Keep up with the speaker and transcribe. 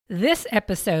This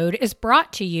episode is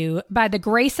brought to you by the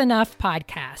Grace Enough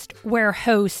podcast, where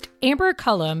host Amber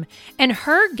Cullum and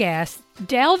her guests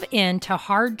delve into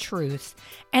hard truths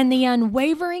and the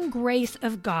unwavering grace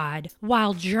of God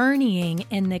while journeying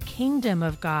in the kingdom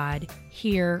of God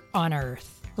here on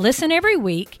earth. Listen every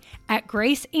week at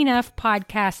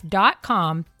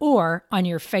graceenoughpodcast.com or on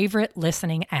your favorite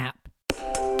listening app.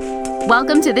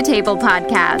 Welcome to the Table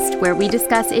Podcast, where we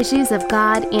discuss issues of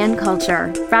God and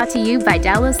culture, brought to you by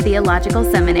Dallas Theological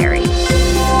Seminary.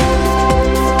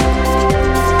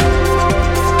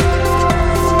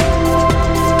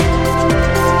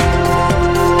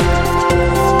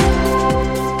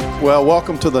 Well,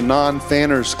 welcome to the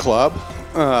Non-Fanners Club.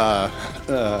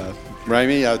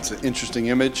 Raimi, that's an interesting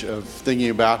image of thinking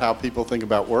about how people think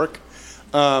about work.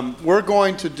 We're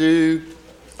going to do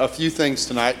a few things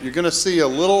tonight. You're going to see a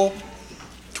little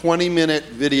 20-minute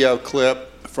video clip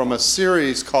from a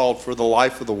series called For the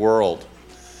Life of the World.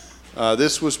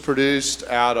 This was produced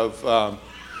out of,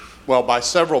 by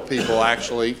several people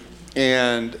actually,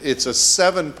 and it's a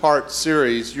 7-part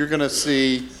series. You're going to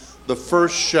see the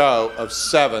first show of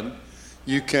 7.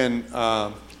 You can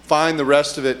find the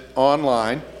rest of it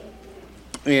online,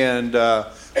 and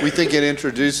we think it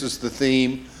introduces the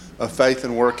theme of faith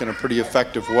and work in a pretty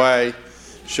effective way,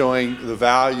 showing the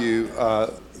value,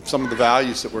 some of the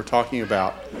values that we're talking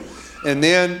about. And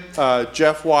then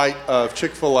Jeff White of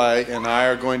Chick-fil-A and I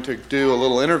are going to do a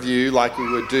little interview like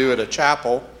we would do at a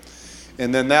chapel,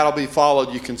 and then that'll be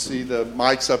followed, you can see the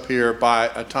mics up here,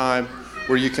 by a time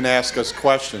where you can ask us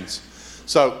questions.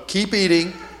 So keep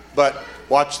eating, but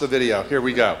watch the video. Here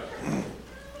we go.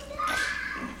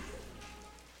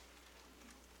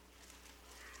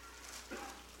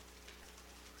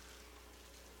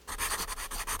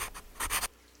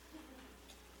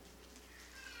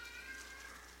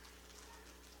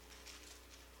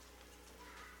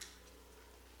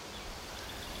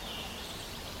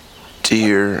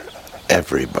 Dear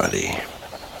everybody,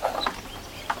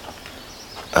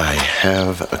 I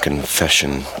have a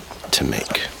confession to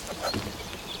make.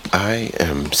 I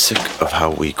am sick of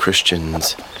how we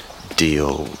Christians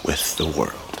deal with the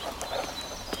world.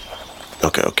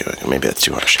 Okay, maybe that's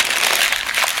too harsh.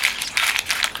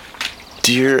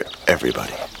 Dear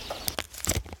everybody,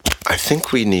 I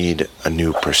think we need a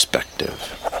new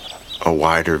perspective, a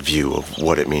wider view of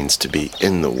what it means to be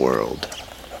in the world,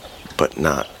 but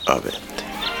not of it.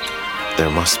 There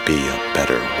must be a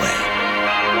better way.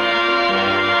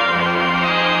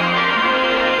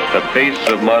 The pace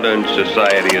of modern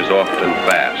society is often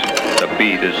fast. The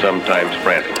beat is sometimes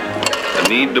frantic. The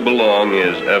need to belong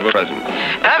is ever present.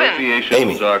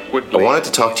 Amy, I wanted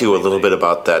to talk to you a little bit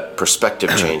about that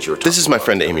perspective change you were talking about. This is my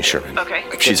friend Amy Sherman. Okay.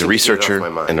 She's a researcher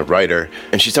and a writer,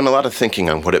 and she's done a lot of thinking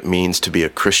on what it means to be a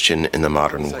Christian in the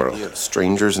modern world.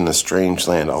 Strangers in a strange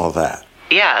land, all that.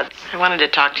 Yeah, I wanted to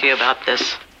talk to you about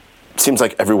this. Seems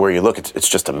like everywhere you look, it's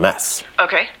just a mess.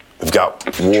 Okay. We've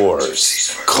got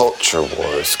wars, culture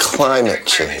wars, climate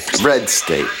change, red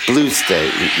state, blue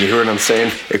state, you hear what I'm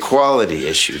saying? Equality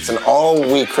issues. And all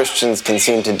we Christians can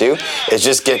seem to do is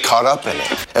just get caught up in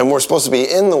it. And we're supposed to be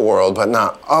in the world, but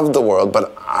not of the world,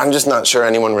 but I'm just not sure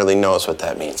anyone really knows what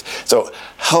that means. So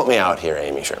help me out here,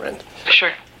 Amy Sherman.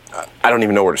 Sure. I don't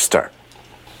even know where to start.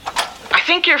 I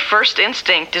think your first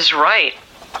instinct is right.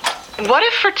 What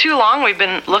if for too long we've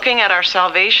been looking at our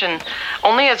salvation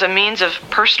only as a means of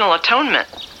personal atonement?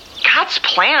 God's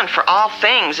plan for all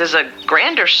things is a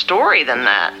grander story than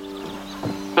that.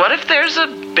 What if there's a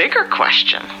bigger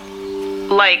question?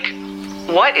 Like,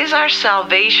 what is our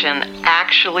salvation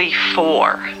actually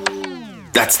for?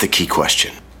 That's the key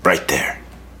question, right there.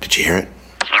 Did you hear it?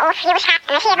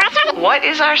 What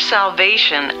is our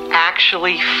salvation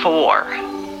actually for?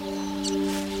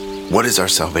 What is our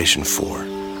salvation for?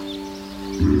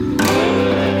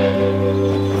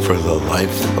 For the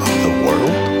life of the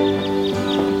world?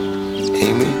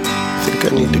 Amy, I think I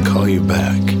need to call you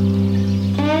back.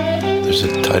 There's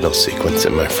a title sequence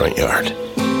in my front yard.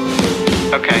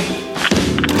 Okay.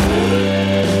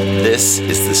 This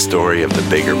is the story of the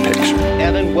bigger picture.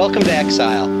 Evan, welcome to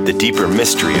exile. The deeper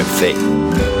mystery of faith.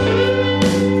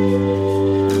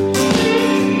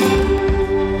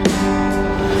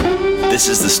 This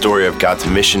is the story of God's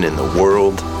mission in the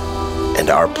world and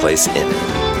our place in it.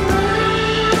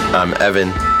 I'm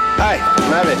Evan. Hi,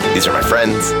 I'm Evan. These are my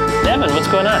friends. Evan, what's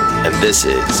going on? And this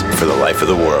is For the Life of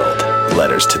the World,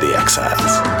 Letters to the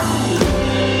Exiles.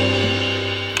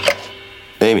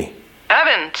 Amy.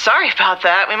 Evan, sorry about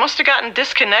that. We must have gotten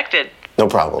disconnected. No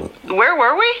problem. Where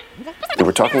were we? We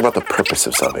were talking about the purpose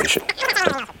of salvation.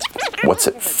 Like, what's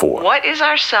it for? What is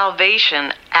our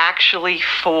salvation actually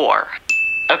for?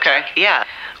 Okay, yeah.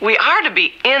 We are to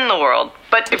be in the world,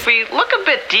 but if we look a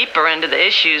bit deeper into the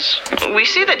issues, we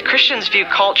see that Christians view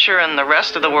culture and the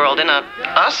rest of the world in a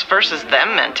us versus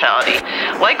them mentality,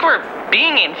 like we're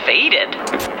being invaded.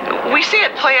 We see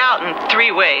it play out in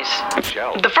three ways.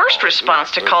 The first response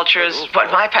to culture is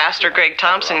what my pastor Greg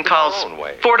Thompson calls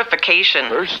fortification.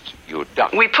 First, you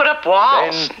duck. We put up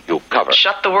walls, Then you cover.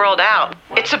 shut the world out.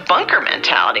 It's a bunker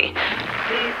mentality.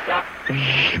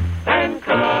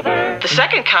 The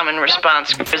second common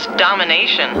response is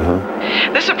domination.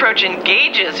 This approach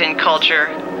engages in culture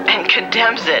and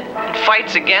condemns it and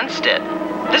fights against it.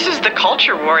 This is the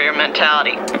culture warrior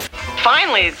mentality.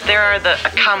 Finally, there are the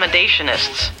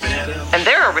accommodationists, and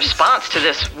they're a response to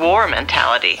this war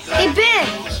mentality. Hey, Ben,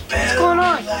 what's going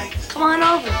on? Come on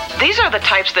over. These are the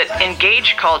types that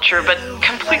engage culture but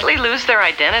completely lose their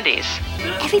identities.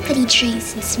 Everybody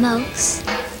drinks and smokes.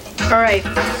 All right,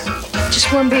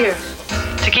 just one beer.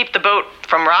 To keep the boat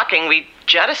from rocking, we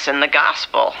jettison the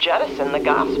gospel. Jettison the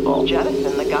gospel.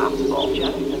 Jettison the gospel.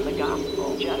 Jettison the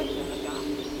gospel. Jettison the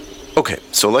gospel. Okay,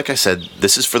 so like I said,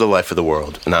 this is For the Life of the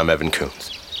World, and I'm Evan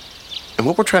Coons. And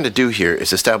what we're trying to do here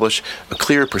is establish a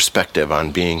clear perspective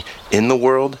on being in the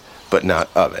world, but not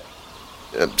of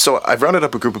it. So I've rounded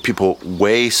up a group of people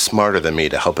way smarter than me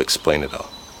to help explain it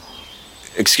all.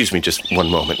 Excuse me just one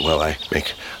moment while I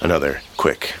make another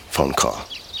quick phone call.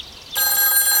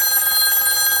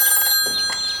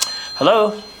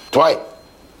 Hello? Dwight.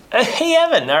 Hey,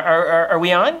 Evan, are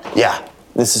we on? Yeah,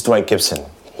 this is Dwight Gibson.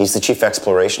 He's the Chief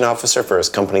Exploration Officer for his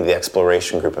company, the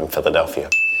Exploration Group in Philadelphia.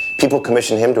 People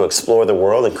commission him to explore the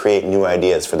world and create new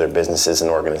ideas for their businesses and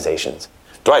organizations.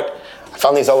 Dwight, I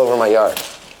found these all over my yard.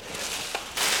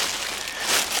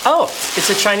 Oh, it's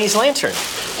a Chinese lantern.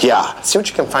 Yeah, see what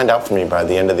you can find out for me by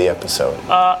the end of the episode.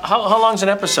 How long's an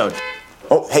episode?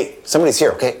 Oh, hey, somebody's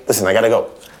here, okay? Listen, I gotta go.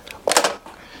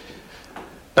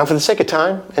 Now, for the sake of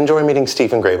time, enjoy meeting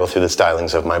Stephen Grable through the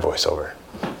stylings of my voiceover.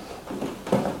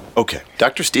 Okay,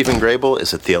 Dr. Stephen Grable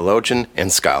is a theologian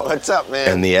and scholar. What's up, man?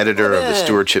 And the editor of the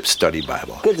Stewardship Study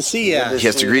Bible. Good to see you. He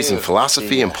has degrees in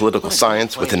philosophy and political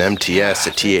science with an MTS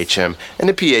at THM and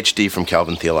a PhD from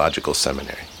Calvin Theological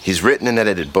Seminary. He's written and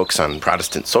edited books on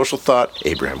Protestant social thought,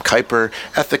 Abraham Kuyper,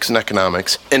 ethics and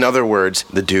economics. In other words,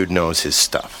 the dude knows his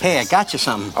stuff. Hey, I got you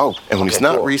something. Oh, and when he's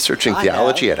not researching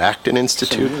theology at Acton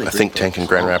Institute, really a think tank in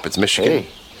Grand Rapids, Michigan, Hey.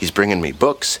 he's bringing me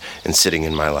books and sitting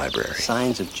in my library.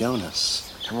 Signs of Jonas.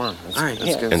 Come on. All right,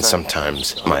 and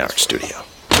sometimes my art studio.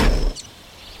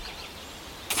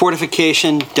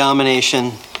 Fortification,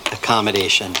 domination,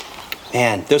 accommodation.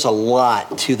 Man, there's a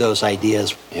lot to those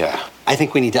ideas. Yeah. I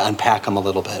think we need to unpack them a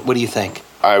little bit. What do you think?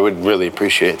 I would really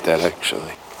appreciate that,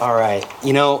 actually. All right.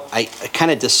 You know, I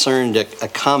kind of discerned a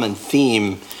common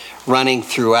theme running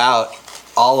throughout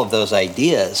all of those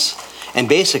ideas. And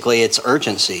basically, it's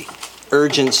urgency.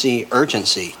 Urgency,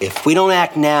 urgency. If we don't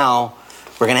act now,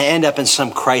 we're going to end up in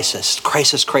some crisis.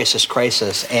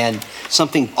 Crisis. And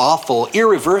something awful,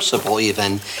 irreversible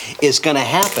even, is going to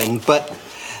happen. But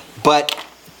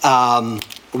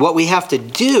what we have to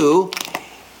do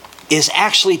is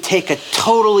actually take a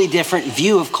totally different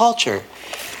view of culture.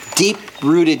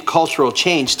 Deep-rooted cultural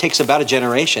change takes about a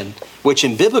generation, which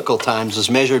in biblical times was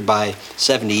measured by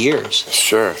 70 years.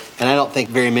 Sure. And I don't think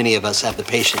very many of us have the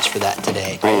patience for that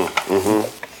today.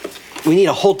 We need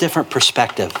a whole different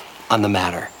perspective on the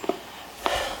matter.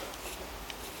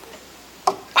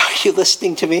 Are you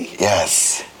listening to me?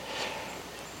 Yes.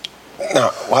 No,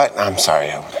 what? I'm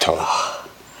sorry, I'm totally...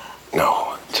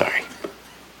 No, sorry.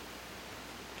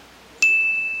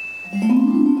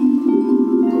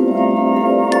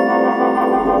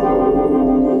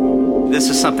 This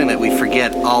is something that we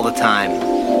forget all the time.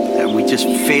 That we just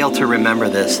fail to remember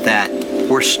this, that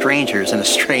we're strangers in a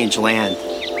strange land.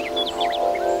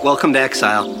 Welcome to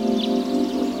exile.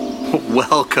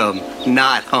 Welcome,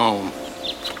 not home.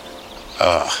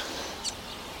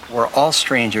 We're all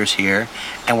strangers here,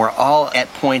 and we're all at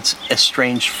points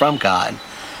estranged from God,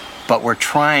 but we're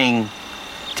trying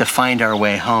to find our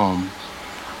way home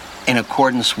in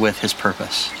accordance with His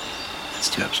purpose. It's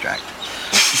too abstract.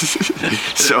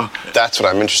 So that's what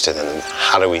I'm interested in.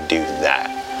 How do we do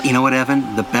that? You know what,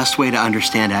 Evan? The best way to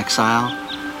understand exile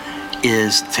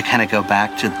is to kind of go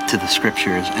back to the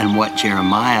scriptures and what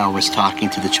Jeremiah was talking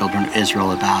to the children of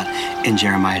Israel about in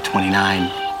Jeremiah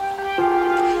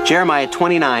 29. Jeremiah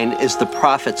 29 is the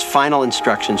prophet's final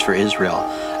instructions for Israel,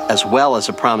 as well as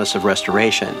a promise of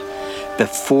restoration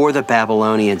before the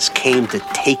Babylonians came to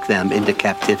take them into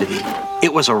captivity.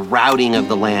 It was a routing of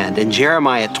the land, and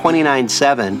Jeremiah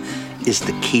 29:7 is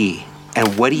the key. And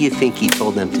what do you think he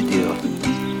told them to do?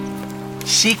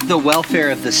 Seek the welfare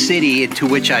of the city into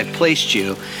which I've placed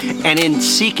you, and in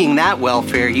seeking that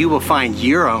welfare, you will find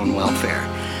your own welfare.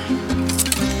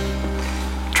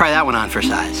 Try that one on for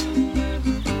size.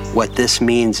 What this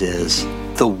means is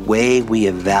the way we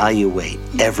evaluate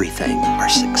everything, our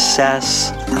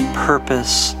success, our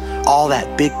purpose, all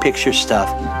that big picture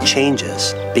stuff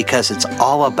changes because it's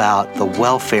all about the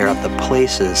welfare of the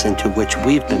places into which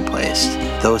we've been placed,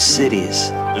 those cities.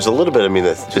 There's a little bit of me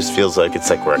that just feels like it's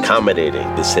like we're accommodating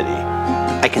the city.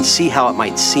 I can see how it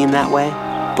might seem that way,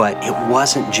 but it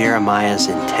wasn't Jeremiah's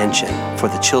intention for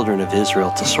the children of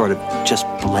Israel to sort of just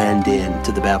blend in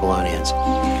to the Babylonians.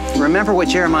 Remember what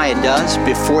Jeremiah does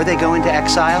before they go into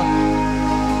exile?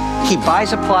 He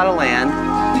buys a plot of land,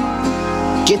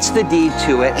 gets the deed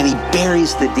to it, and he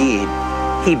buries the deed.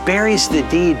 He buries the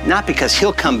deed not because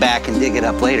he'll come back and dig it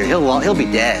up later. He'll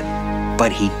be dead.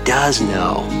 But he does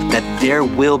know that there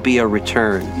will be a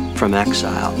return from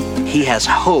exile. He has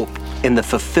hope in the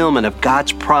fulfillment of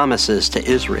God's promises to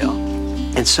Israel.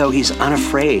 And so he's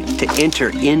unafraid to enter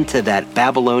into that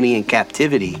Babylonian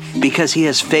captivity because he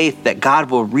has faith that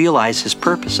God will realize his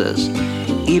purposes,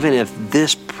 even if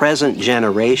this present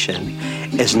generation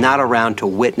is not around to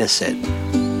witness it.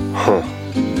 Well,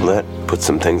 that puts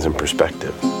some things in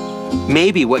perspective.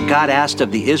 Maybe what God asked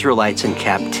of the Israelites in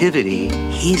captivity,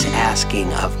 he's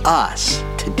asking of us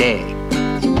today.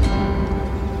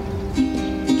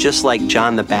 Just like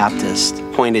John the Baptist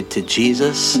pointed to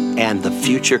Jesus and the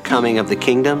future coming of the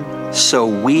kingdom, so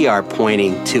we are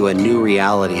pointing to a new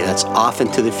reality that's often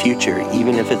to the future,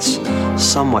 even if it's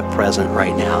somewhat present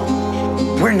right now.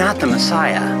 We're not the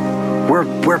Messiah. We're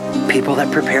people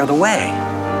that prepare the way.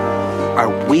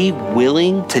 Are we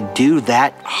willing to do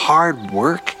that hard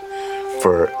work?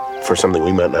 For something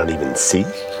we might not even see?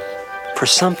 For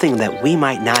something that we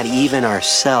might not even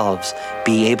ourselves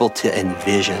be able to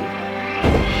envision.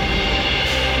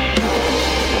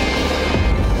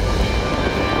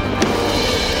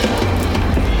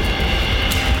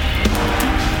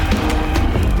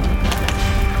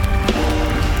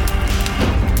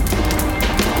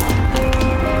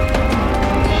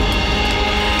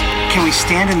 Can we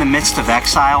stand in the midst of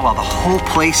exile while the whole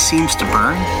place seems to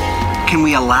burn? Can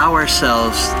we allow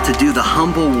ourselves to do the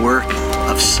humble work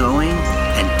of sowing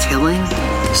and tilling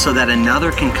so that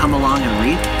another can come along and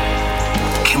reap?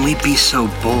 Can we be so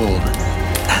bold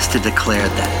as to declare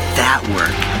that that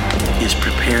work is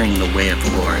preparing the way of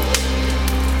the Lord?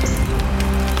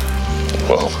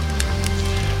 Well,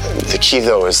 the key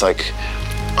though is like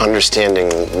understanding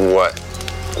what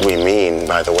we mean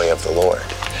by the way of the Lord.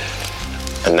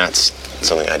 And that's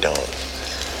something I don't.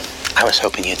 I was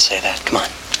hoping you'd say that. Come on.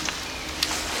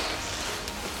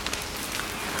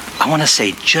 I want to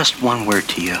say just one word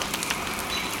to you.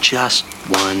 Just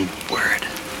one word.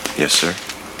 Yes, sir.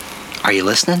 Are you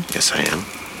listening? Yes, I am.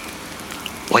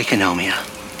 Oikonomia.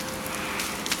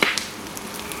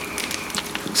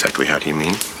 Exactly how do you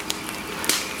mean?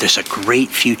 There's a great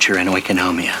future in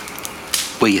oikonomia.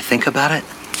 Will you think about it?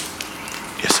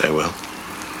 Yes, I will.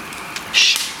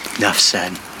 Shh, enough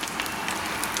said.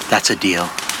 That's a deal.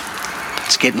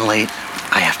 It's getting late.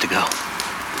 I have to go.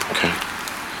 Okay.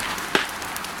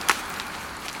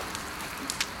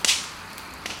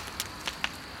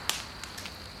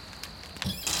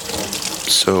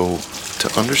 So,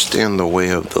 to understand the way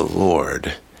of the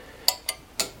Lord,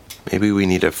 maybe we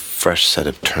need a fresh set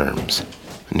of terms,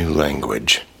 a new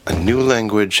language. A new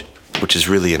language, which is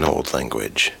really an old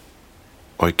language.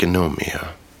 Oikonomia,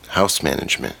 house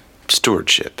management,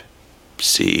 stewardship,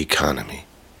 see economy.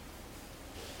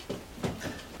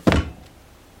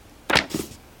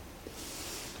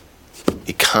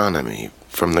 Economy,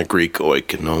 from the Greek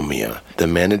oikonomia, the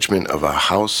management of a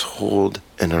household,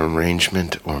 an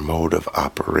arrangement or mode of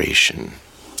operation.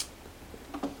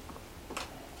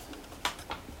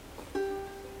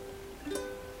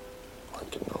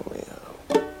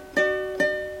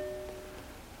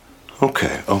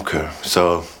 Okay.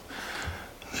 So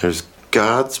there's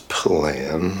God's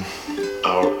plan,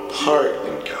 our part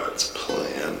in God's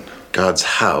plan, God's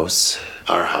house,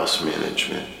 our house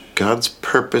management, God's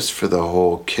purpose for the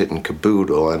whole kit and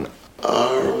caboodle, and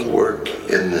our work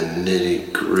in the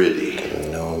nitty-gritty.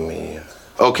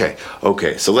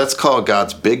 Okay, so let's call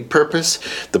God's big purpose,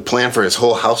 the plan for his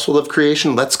whole household of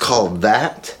creation, let's call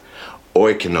that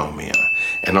oikonomia.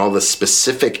 And all the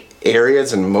specific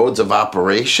areas and modes of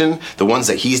operation, the ones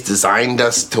that he's designed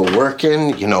us to work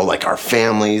in, like our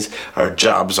families, our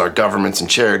jobs, our governments and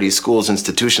charities, schools,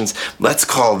 institutions, let's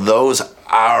call those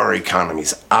our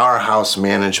economies, our house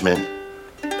management.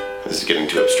 This is getting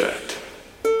too abstract.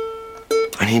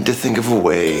 I need to think of a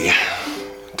way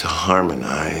to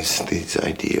harmonize these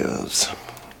ideas.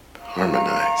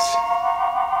 harmonize.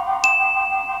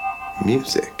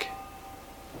 Music.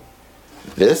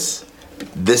 This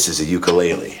is a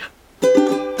ukulele.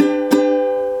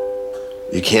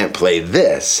 You can't play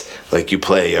this like you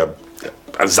play a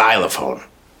xylophone.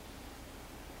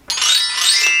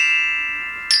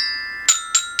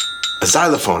 A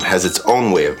xylophone has its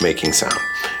own way of making sound,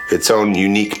 its own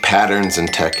unique patterns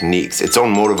and techniques, its own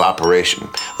mode of operation.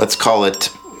 Let's call it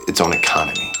its own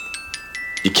economy.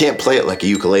 You can't play it like a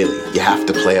ukulele. You have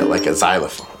to play it like a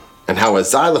xylophone. And how a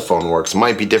xylophone works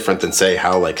might be different than, say,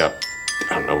 how like a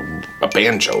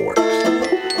banjo works.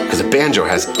 Because a banjo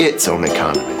has its own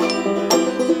economy.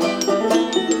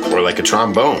 Or like a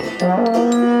trombone.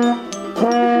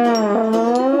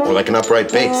 Or like an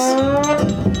upright bass.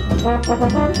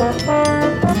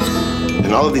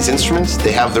 And all of these instruments,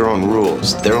 they have their own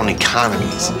rules, their own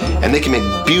economies, and they can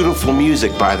make beautiful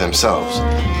music by themselves.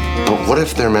 But what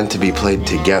if they're meant to be played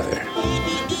together?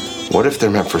 What if they're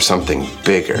meant for something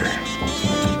bigger?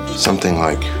 Something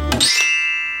like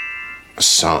a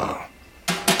song.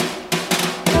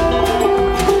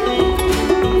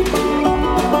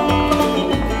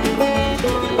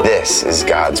 This is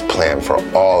God's plan for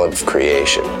all of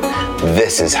creation.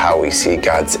 This is how we see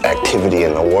God's activity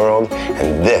in the world,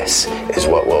 and this is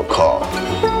what we'll call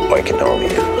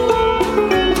oikonomia.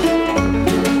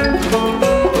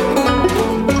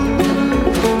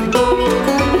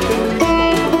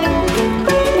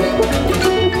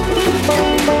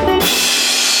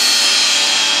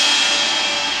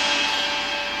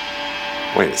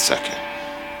 Wait a second.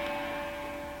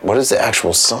 What is the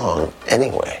actual song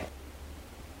anyway?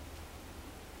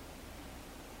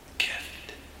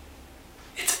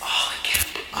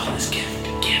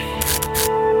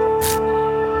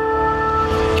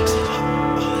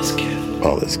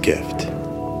 All this gift.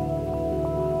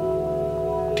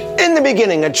 In the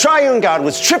beginning, a triune God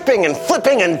was tripping and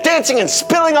flipping and dancing and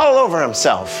spilling all over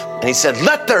himself. And he said,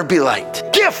 "Let there be light."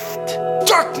 Gift,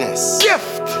 darkness,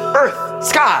 gift, earth,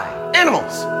 sky,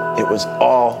 animals. It was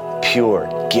all pure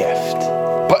gift.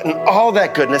 But in all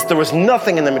that goodness, there was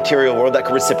nothing in the material world that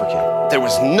could reciprocate. There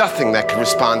was nothing that could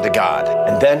respond to God.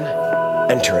 And then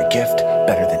enter a gift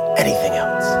better than anything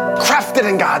else. Crafted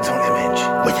in God's own image,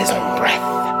 with his own breath.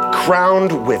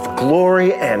 Crowned with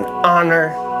glory and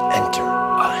honor, enter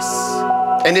us.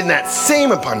 And in that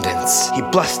same abundance, he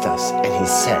blessed us and he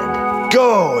said,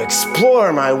 "Go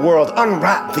explore my world,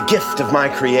 unwrap the gift of my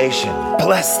creation.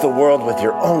 Bless the world with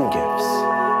your own gifts."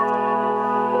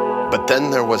 But then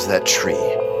there was that tree.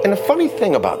 And the funny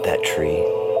thing about that tree,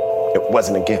 it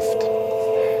wasn't a gift.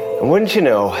 And wouldn't you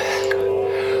know,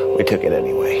 we took it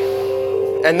anyway.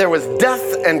 And there was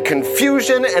death and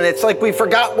confusion, and it's like we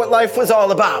forgot what life was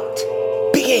all about.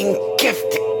 Being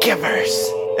gift givers.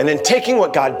 And in taking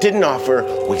what God didn't offer,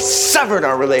 we severed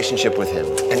our relationship with him,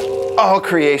 and all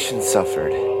creation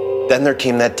suffered. Then there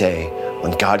came that day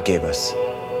when God gave us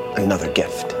another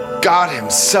gift. God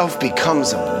himself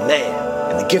becomes a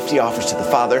man, and the gift he offers to the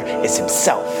Father is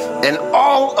himself. And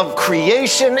all of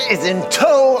creation is in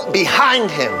tow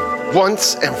behind him.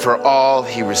 Once and for all,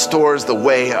 he restores the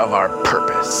way of our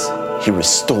purpose. He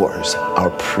restores our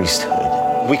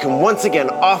priesthood. We can once again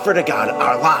offer to God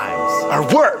our lives, our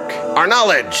work, our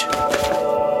knowledge,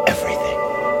 everything.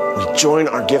 We join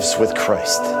our gifts with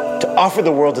Christ to offer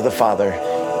the world to the Father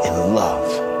in love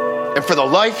and for the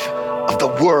life of the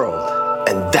world.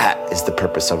 And that is the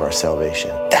purpose of our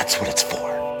salvation. That's what it's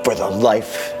for the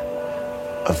life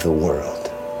of the world.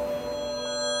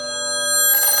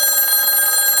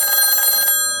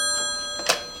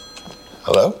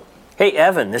 Hello? Hey,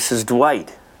 Evan, this is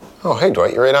Dwight. Oh, hey,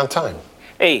 Dwight, you're right on time.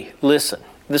 Hey, listen,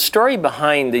 the story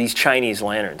behind these Chinese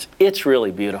lanterns, it's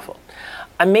really beautiful.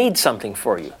 I made something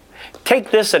for you.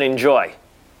 Take this and enjoy.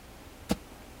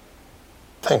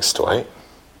 Thanks, Dwight.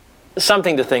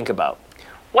 Something to think about.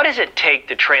 What does it take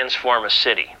to transform a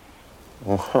city?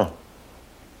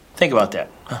 Think about that,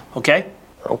 okay?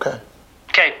 Okay.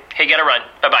 Okay, hey, get a run.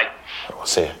 Bye-bye. We'll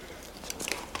see you.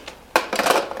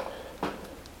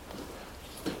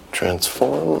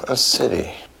 Transform a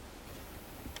city.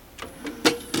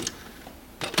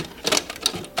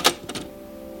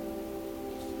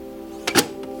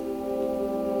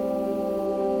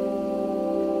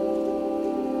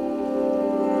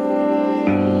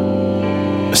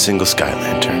 A single sky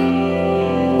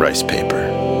lantern, rice paper,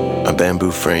 a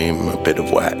bamboo frame, a bit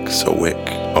of wax, a wick,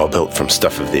 all built from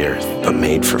stuff of the earth, but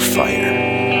made for fire,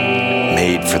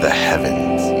 made for the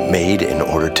heavens, made in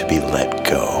order to be let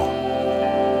go.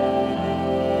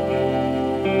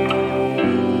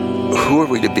 Who are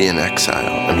we to be in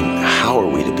exile? I mean, how are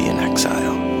we to be in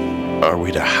exile? Are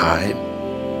we to hide,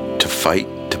 to fight,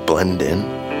 to blend in?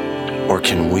 Or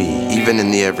can we, even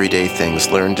in the everyday things,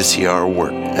 learn to see our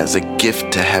work as a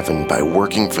gift to heaven by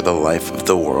working for the life of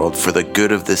the world, for the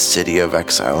good of this city of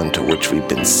exile into which we've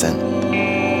been sent?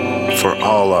 For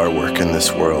all our work in this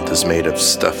world is made of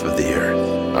stuff of the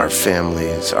earth, our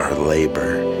families, our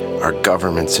labor, our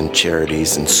governments and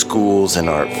charities and schools and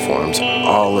art forms.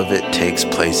 All of it takes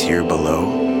place here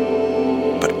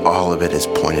below, but all of it is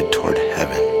pointed toward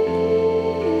heaven.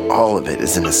 All of it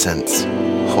is, in a sense,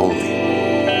 holy.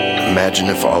 Imagine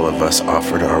if all of us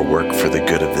offered our work for the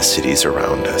good of the cities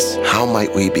around us. How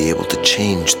might we be able to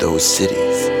change those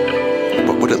cities?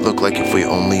 What would it look like if we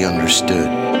only understood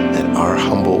that our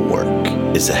humble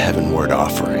work is a heavenward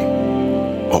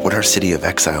offering? What would our city of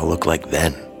exile look like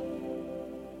then?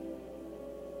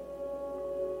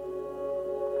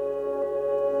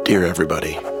 Dear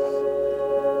everybody,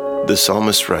 the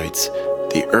psalmist writes,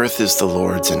 "The earth is the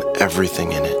Lord's and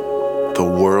everything in it, the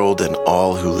world and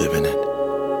all who live in it.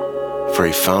 For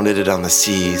he founded it on the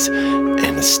seas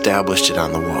and established it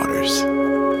on the waters."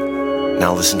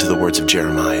 Now listen to the words of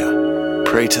Jeremiah.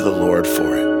 Pray to the Lord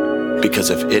for it, because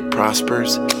if it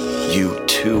prospers, you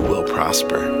too will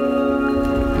prosper.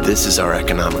 This is our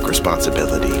economic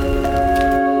responsibility.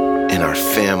 In our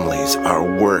families, our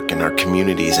work, and our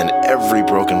communities, and every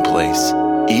broken place,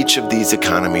 each of these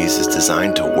economies is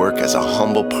designed to work as a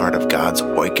humble part of God's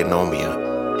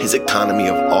oikonomia, his economy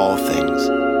of all things.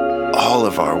 All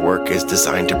of our work is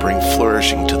designed to bring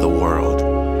flourishing to the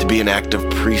world, to be an act of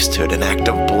priesthood, an act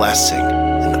of blessing,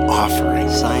 an offering.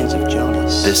 Signs of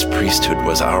Jonas. This priesthood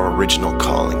was our original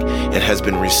calling and has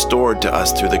been restored to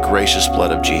us through the gracious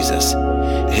blood of Jesus.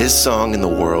 His song in the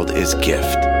world is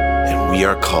gift, and we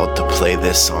are called to play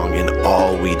this song in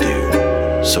all we do.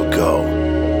 So go,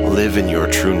 live in your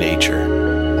true nature,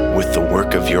 with the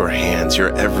work of your hands,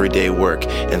 your everyday work,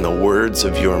 and the words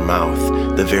of your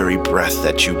mouth, the very breath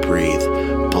that you breathe.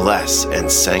 Bless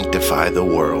and sanctify the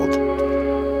world.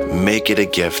 Make it a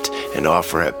gift and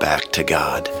offer it back to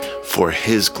God for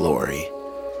his glory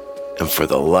and for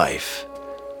the life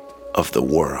of the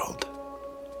world.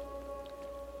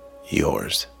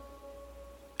 Yours,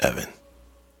 Evan.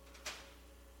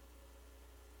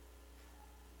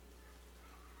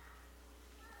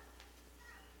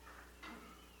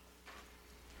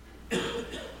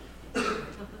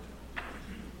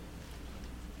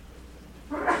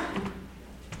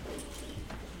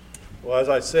 Well, as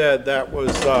I said, that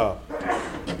was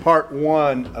part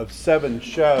one of 7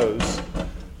 shows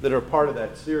that are part of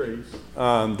that series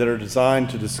that are designed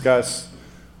to discuss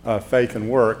faith and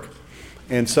work.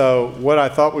 And so what I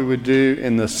thought we would do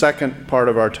in the second part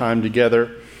of our time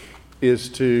together is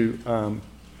to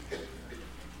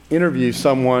interview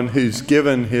someone who's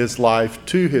given his life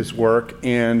to his work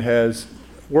and has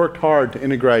worked hard to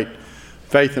integrate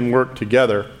faith and work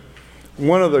together.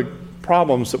 One of the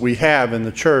problems that we have in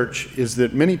the church is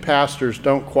that many pastors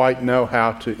don't quite know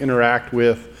how to interact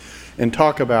with and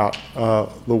talk about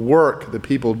the work that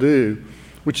people do,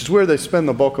 which is where they spend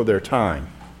the bulk of their time.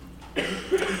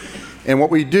 And what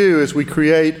we do is we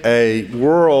create a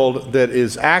world that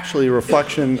is actually a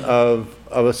reflection of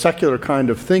a secular kind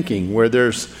of thinking, where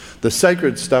there's the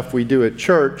sacred stuff we do at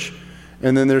church,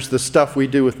 and then there's the stuff we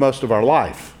do with most of our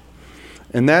life.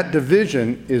 And that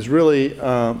division is really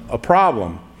a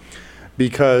problem,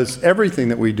 because everything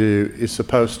that we do is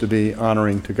supposed to be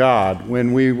honoring to God.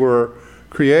 When we were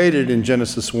created in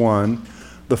Genesis 1,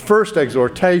 the first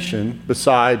exhortation,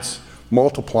 besides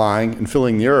multiplying and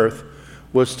filling the earth,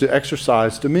 was to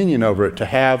exercise dominion over it,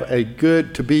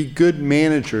 to be good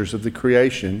managers of the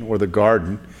creation, or the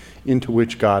garden, into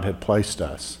which God had placed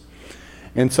us.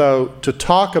 And so to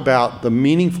talk about the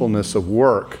meaningfulness of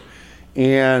work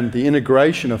and the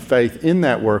integration of faith in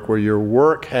that work, where your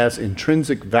work has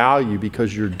intrinsic value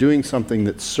because you're doing something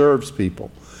that serves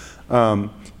people,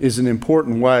 is an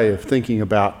important way of thinking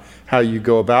about how you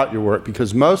go about your work,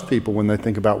 because most people, when they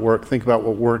think about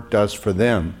what work does for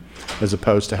them, as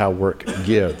opposed to how work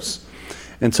gives.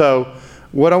 And so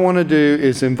what I want to do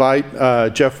is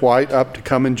invite Jeff White up to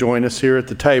come and join us here at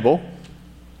the table.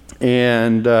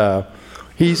 And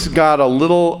he's got a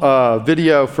little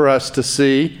video for us to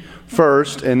see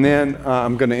first, and then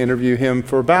I'm going to interview him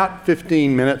for about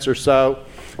 15 minutes or so,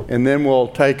 and then we'll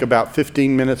take about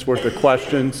 15 minutes worth of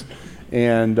questions,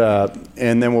 and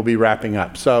then we'll be wrapping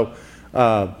up. So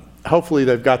hopefully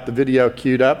they've got the video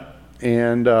queued up,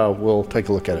 and we'll take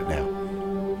a look at it now.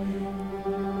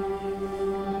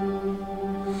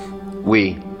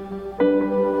 We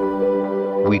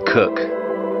cook,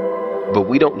 but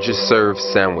we don't just serve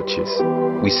sandwiches.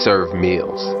 We serve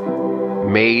meals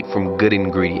made from good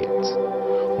ingredients,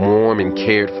 warm and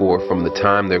cared for from the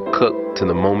time they're cooked to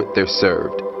the moment they're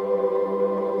served.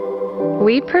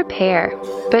 We prepare,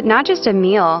 but not just a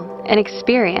meal, an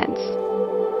experience.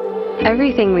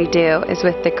 Everything we do is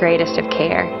with the greatest of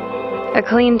care. A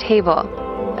clean table,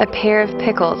 a pair of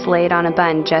pickles laid on a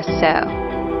bun just so.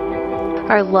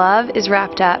 Our love is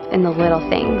wrapped up in the little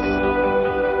things,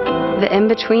 the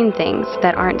in-between things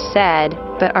that aren't said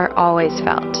but are always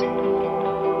felt.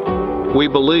 We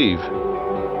believe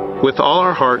with all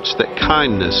our hearts that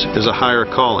kindness is a higher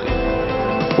calling.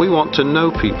 We want to know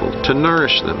people, to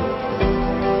nourish them.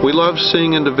 We love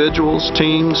seeing individuals,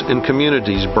 teams, and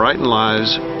communities brighten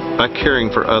lives by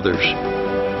caring for others.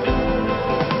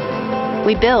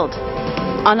 We build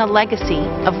on a legacy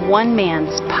of one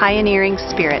man's pioneering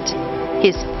spirit,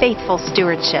 his faithful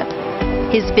stewardship,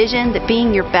 his vision that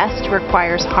being your best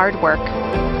requires hard work,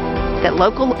 that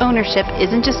local ownership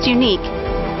isn't just unique,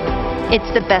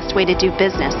 it's the best way to do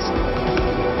business,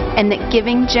 and that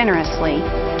giving generously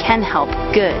can help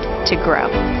good to grow.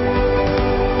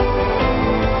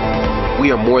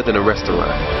 We are more than a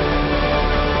restaurant.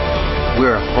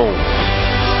 We're a home.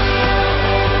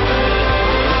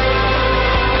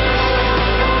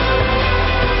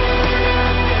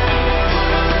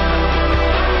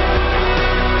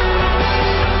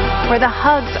 Where the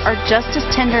hugs are just as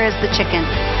tender as the chicken,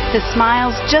 the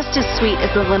smiles just as sweet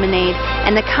as the lemonade,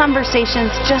 and the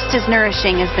conversations just as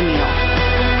nourishing as the meal.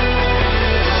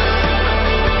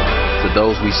 To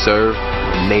those we serve,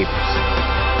 neighbors,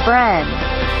 Friends,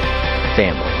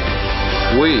 family.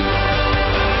 We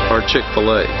are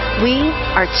Chick-fil-A. We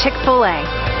are Chick-fil-A.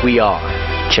 We are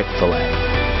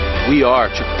Chick-fil-A. We are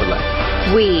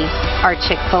Chick-fil-A. We are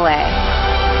Chick-fil-A.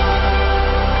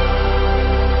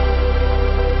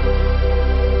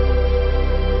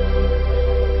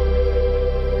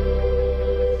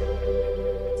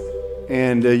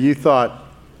 And you thought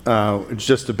it's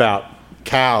just about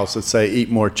cows that say eat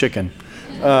more chicken.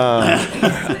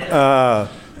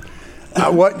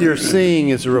 What you're seeing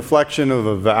is a reflection of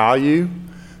a value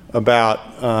about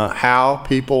how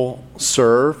people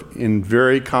serve in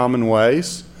very common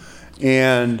ways,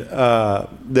 and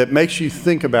that makes you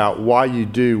think about why you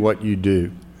do what you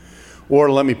do. Or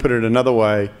let me put it another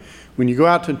way, when you go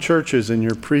out to churches and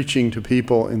you're preaching to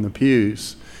people in the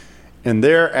pews, and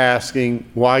they're asking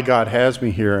why God has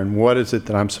me here and what is it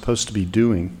that I'm supposed to be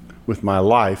doing with my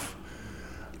life,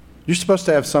 you're supposed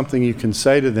to have something you can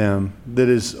say to them that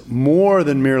is more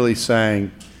than merely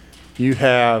saying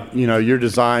you're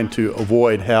designed to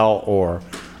avoid hell, or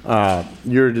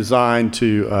you're designed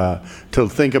to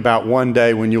think about one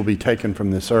day when you'll be taken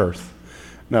from this earth.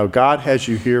 No, God has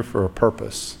you here for a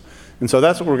purpose. And so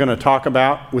that's what we're going to talk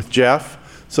about with Jeff.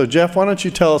 So Jeff, why don't you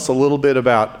tell us a little bit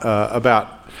about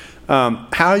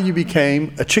how you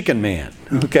became a chicken man,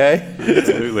 okay?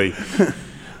 Absolutely.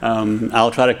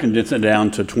 I'll try to condense it down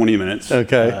to 20 minutes.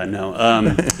 Okay.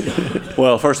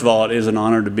 Well, first of all, it is an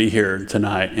honor to be here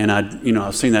tonight, and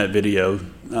I've seen that video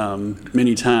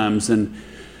many times, and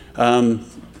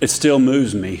it still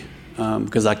moves me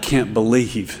because I can't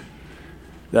believe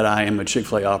that I am a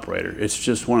Chick-fil-A operator. It's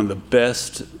just one of the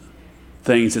best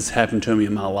things that's happened to me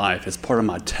in my life. It's part of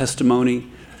my testimony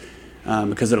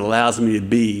because it allows me to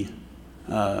be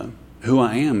who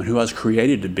I am and who I was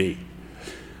created to be.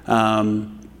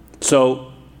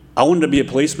 So I wanted to be a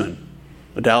policeman,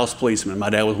 a Dallas policeman.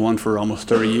 My dad was one for almost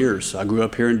 30 years. I grew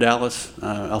up here in Dallas,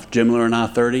 off Jim Miller and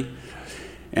I-30,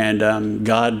 and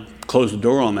God closed the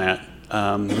door on that,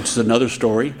 which is another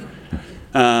story.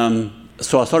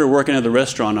 So I started working at the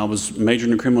restaurant. I was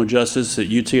majoring in criminal justice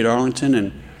at UT at Arlington,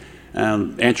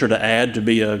 and answered an ad to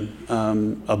be a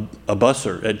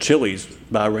busser at Chili's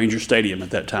by Ranger Stadium at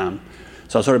that time.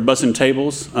 So I started bussing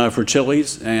tables for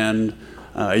Chili's, and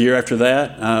a year after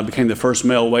that, I became the first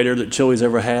male waiter that Chili's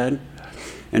ever had,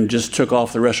 and just took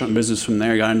off the restaurant business from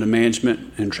there. Got into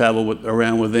management and traveled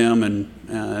around with them, and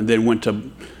then went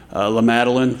to La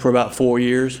Madeleine for about 4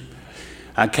 years.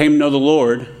 I came to know the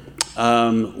Lord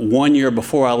 1 year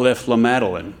before I left La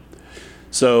Madeleine.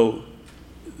 So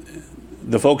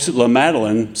the folks at La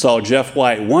Madeleine saw Jeff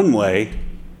White one way,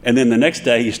 and then the next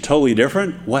day he's totally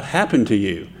different. What happened to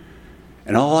you?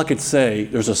 And all I could say,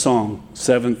 there's a song,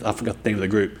 Seventh, I forgot the name of the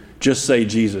group, Just Say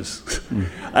Jesus.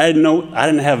 I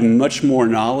didn't have much more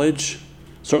knowledge,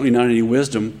 certainly not any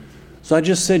wisdom, so I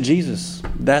just said Jesus.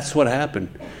 That's what happened.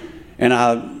 And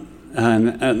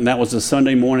that was a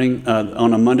Sunday morning.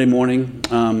 On a Monday morning,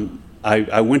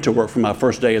 I went to work for my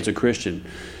first day as a Christian.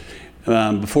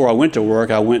 Before I went to work,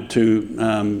 I went to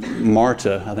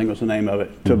Marta, I think was the name of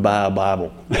it, to buy a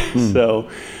Bible. So,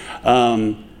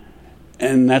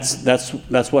 and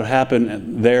that's what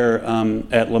happened there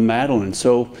at La Madeleine.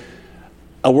 So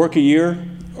I work a year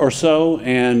or so,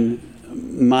 and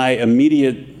my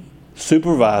immediate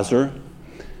supervisor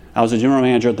I was a general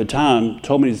manager at the time,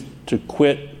 told me to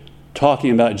quit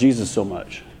talking about Jesus so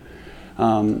much.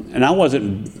 And I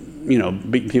wasn't,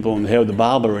 beating people in the head with the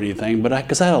Bible or anything, but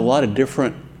because I had a lot of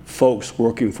different folks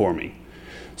working for me.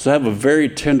 So I have a very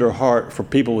tender heart for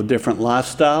people with different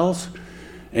lifestyles,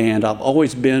 and I've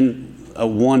always been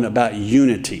one about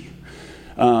unity.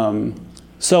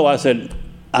 So I said,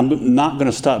 I'm not going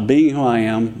to stop being who I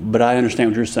am, but I understand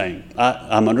what you're saying.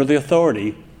 I'm under the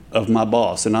authority of my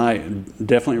boss, and I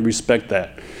definitely respect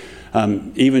that.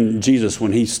 Even Jesus,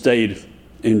 when he stayed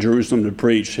in Jerusalem to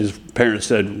preach, his parents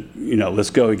said, let's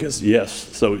go. He goes, yes.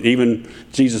 So even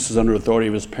Jesus is under authority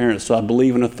of his parents. So I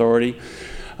believe in authority.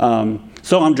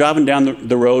 So I'm driving down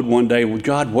the road one day. Well,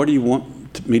 God, what do you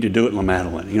want me to do at La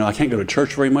Madeleine? I can't go to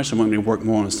church very much. I want me to work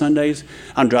more on Sundays.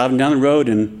 I'm driving down the road,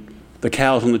 and the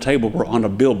cows on the table were on a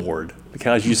billboard. The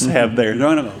cows used to have there.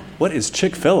 No. What is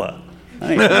Chick-fil-A?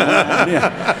 I ain't got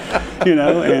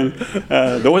no idea.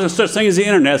 And there wasn't such thing as the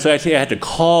internet, so actually I had to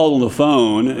call on the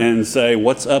phone and say,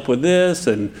 what's up with this?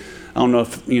 And I don't know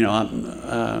if, he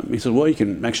said, well, you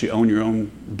can actually own your own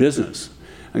business.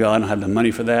 I go, I don't have the money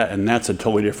for that, and that's a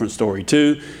totally different story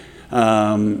too.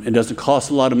 It doesn't cost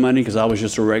a lot of money because I was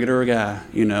just a regular guy,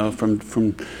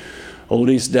 from old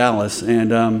East Dallas.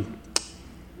 And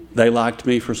they liked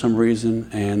me for some reason,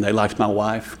 and they liked my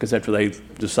wife, because after they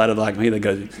decided to like me, they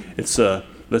go, "It's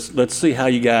let's see how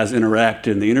you guys interact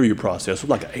in the interview process." It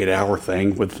was like an 8-hour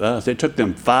thing with us. It took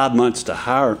them 5 months to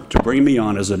bring me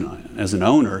on as an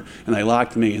owner, and they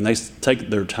liked me, and they take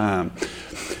their time.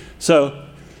 So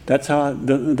that's how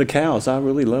the cows. I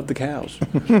really love the cows.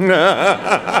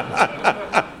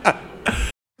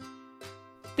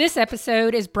 This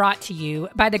episode is brought to you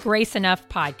by the Grace Enough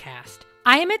podcast.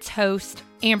 I am its host,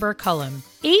 Amber Cullum.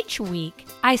 Each week,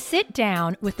 I sit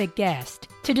down with a guest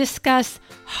to discuss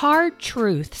hard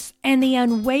truths and the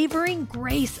unwavering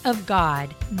grace of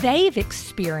God they've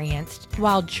experienced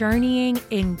while journeying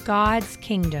in God's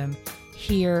kingdom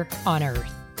here on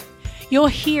earth. You'll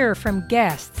hear from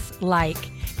guests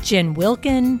like Jen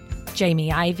Wilkin,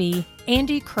 Jamie Ivey,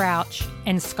 Andy Crouch,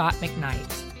 and Scott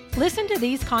McKnight. Listen to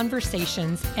these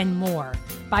conversations and more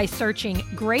by searching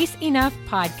Grace Enough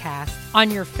Podcast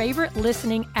on your favorite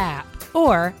listening app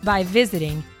or by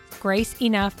visiting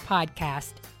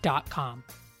graceenoughpodcast.com.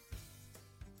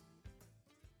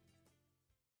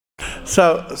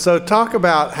 So talk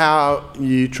about how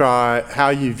you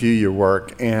view your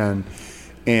work and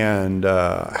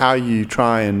how you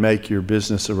try and make your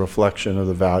business a reflection of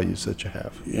the values that you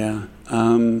have. Yeah.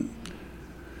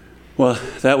 Well,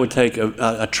 that would take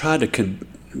I tried to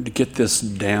get this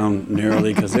down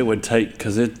narrowly because it would take,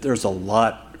 there's a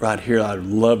lot right here I'd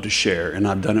love to share, and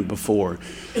I've done it before.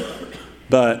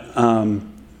 But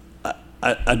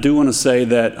I do want to say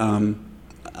that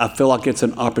I feel like it's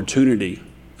an opportunity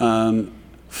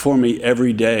for me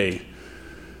every day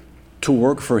to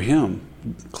work for Him.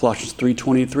 Colossians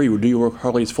 3:23, do your work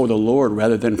heartily as for the Lord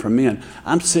rather than for men.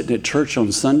 I'm sitting at church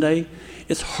on Sunday.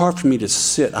 It's hard for me to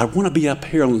sit. I want to be up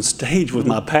here on the stage with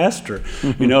my pastor.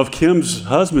 If Kim's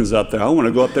husband's up there, I want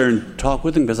to go up there and talk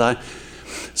with him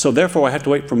so therefore I have to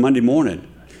wait for Monday morning.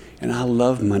 And I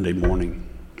love Monday morning.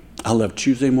 I love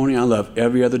Tuesday morning. I love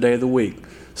every other day of the week.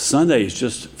 Sunday is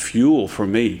just fuel for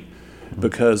me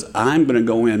because I'm going to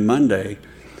go in Monday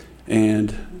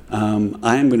and I'm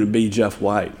going to be Jeff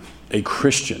White, a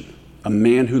Christian, a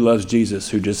man who loves Jesus,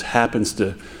 who just happens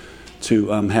to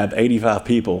have 85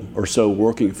 people or so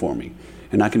working for me,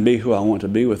 and I can be who I want to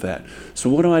be with that. So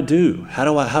what do I do? How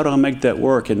do I make that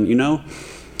work? And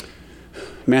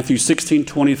Matthew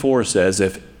 16:24 says,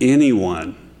 if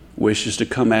anyone wishes to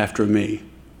come after me,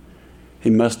 he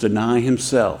must deny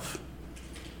himself.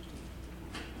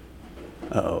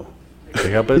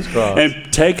 Take up his cross.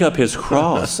 And take up his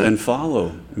cross and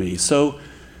follow me. So,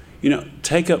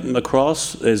 take up the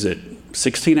cross. Is it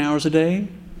 16 hours a day?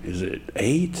 Is it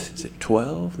 8? Is it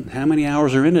 12? And how many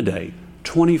hours are in a day?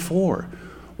 24.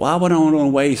 Why would I want to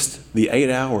waste the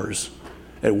 8 hours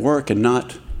at work and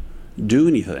not do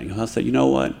anything? I said, you know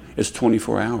what? It's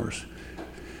 24 hours.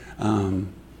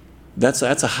 That's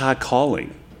a high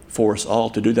calling for us all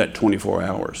to do that 24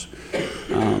 hours.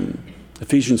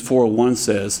 Ephesians 4:1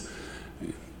 says,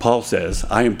 Paul says,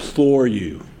 I implore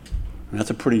you. And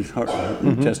that's a pretty hard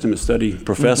New Testament study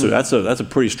professor. That's a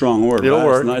pretty strong word. It'll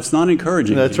work. It's not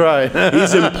encouraging. That's right.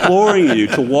 He's imploring you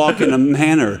to walk in a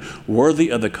manner worthy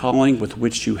of the calling with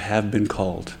which you have been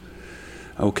called.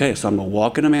 Okay, so I'm going to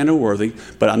walk in a manner worthy,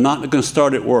 but I'm not going to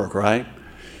start at work, right?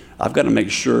 I've got to make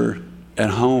sure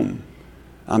at home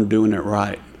I'm doing it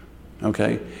right.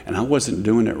 Okay? And I wasn't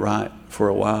doing it right for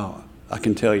a while. I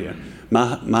can tell you.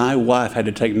 My wife had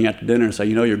to take me out to dinner and say,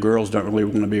 your girls don't really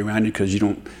want to be around you because you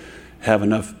don't have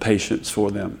enough patience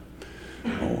for them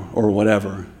or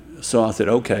whatever. So I said,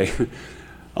 okay.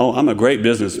 Oh, I'm a great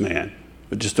businessman,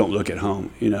 but just don't look at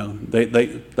home.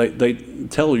 They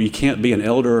tell you can't be an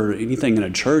elder or anything in a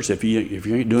church if you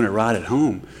ain't doing it right at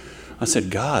home. I said,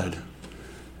 God,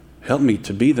 help me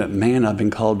to be that man I've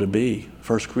been called to be.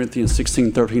 1 Corinthians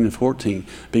 16, 13, and 14.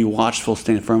 Be watchful,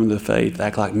 stand firm in the faith,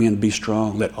 act like men, be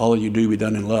strong. Let all you do be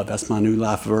done in love. That's my new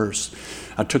life verse.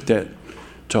 I took that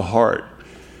to heart.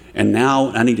 And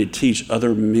now I need to teach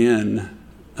other men.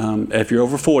 If you're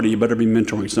over 40, you better be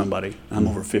mentoring somebody. I'm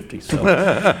over 50, so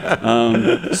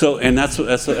and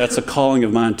that's a calling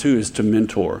of mine too, is to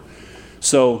mentor.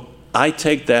 So I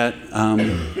take that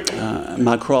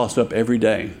my cross up every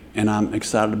day, and I'm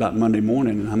excited about Monday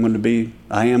morning.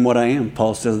 I am what I am.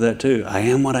 Paul says that too. I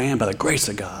am what I am by the grace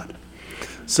of God.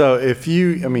 So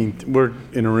we're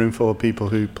in a room full of people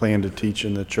who plan to teach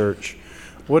in the church.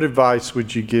 What advice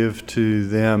would you give to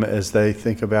them as they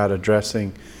think about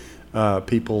addressing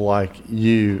people like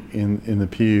you in the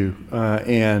pew,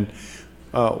 and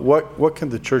what can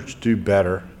the church do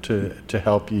better to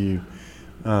help you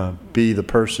be the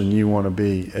person you want to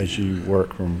be as you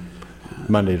work from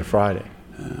Monday to Friday?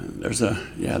 There's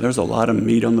a lot of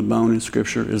meat on the bone in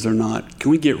Scripture, is there not? Can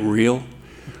we get real?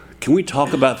 Can we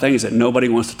talk about things that nobody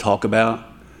wants to talk about?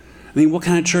 What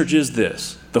kind of church is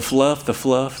this? The fluff, the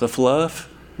fluff, the fluff?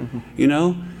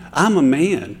 Mm-hmm. I'm a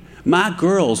man. My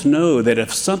girls know that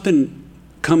if something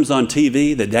comes on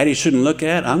TV that daddy shouldn't look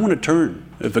at, I want to turn.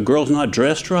 If a girl's not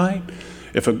dressed right,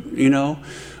 if I'm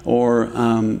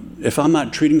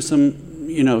not treating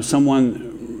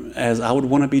someone as I would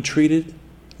want to be treated,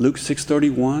 Luke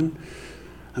 6:31.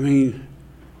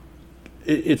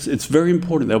 It's very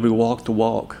important that we walk the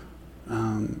walk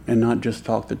and not just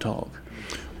talk the talk.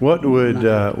 What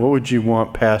would you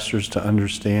want pastors to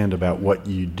understand about what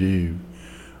you do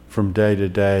from day to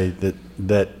day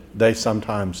that they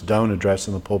sometimes don't address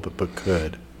in the pulpit but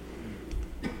could?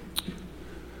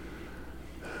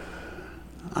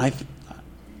 I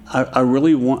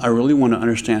really want to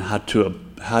understand how to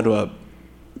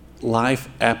life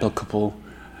applicable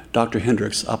Dr.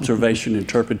 Hendricks observation,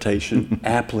 interpretation,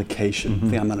 application. I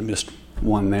think I might have missed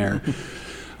one there.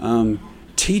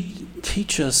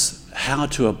 Teach us how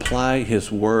to apply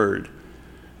His Word.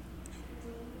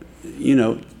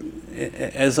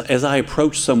 As I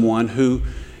approach someone who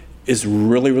is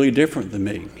really, really different than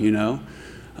me,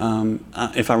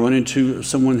 if I run into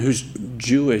someone who's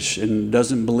Jewish and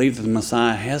doesn't believe that the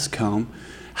Messiah has come,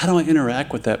 how do I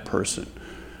interact with that person?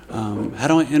 How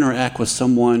do I interact with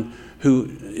someone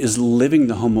who is living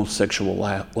the homosexual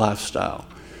lifestyle?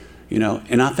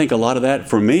 And I think a lot of that,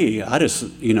 for me, I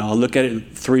look at it in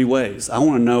three ways. I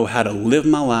want to know how to live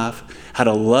my life, how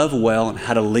to love well, and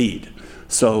how to lead.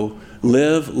 So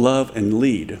live, love, and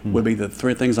lead would be the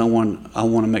three things I want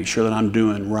to make sure that I'm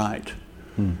doing right.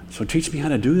 So teach me how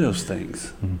to do those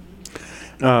things.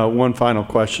 One final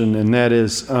question, and that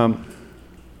is,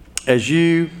 as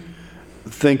you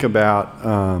think about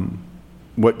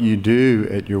what you do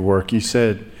at your work, you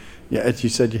said you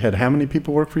had how many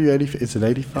people work for you? Is it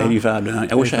 85? 85.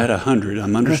 I wish I had 100.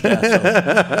 I'm understaffed.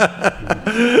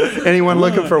 So. Anyone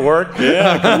looking for work?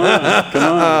 Yeah, come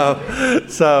on.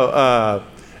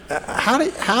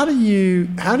 How do you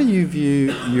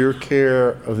view your care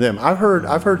of them? I've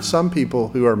heard some people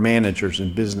who are managers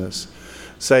in business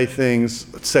say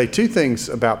two things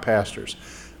about pastors.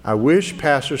 I wish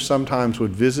pastors sometimes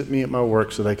would visit me at my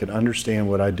work so they could understand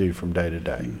what I do from day to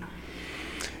day.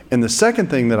 And the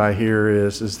second thing that I hear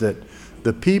is that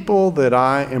the people that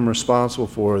I am responsible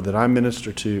for, that I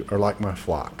minister to, are like my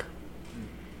flock.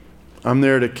 I'm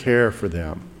there to care for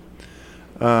them.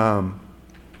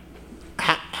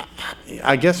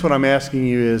 I guess what I'm asking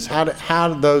you is, how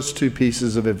do those two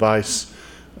pieces of advice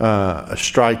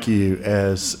strike you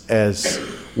as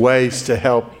ways to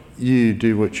help you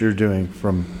do what you're doing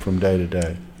from day to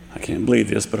day? I can't believe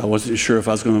this, but I wasn't sure if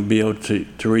I was going to be able to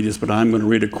read this, but I'm going to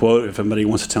read a quote. If anybody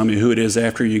wants to tell me who it is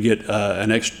after, you get an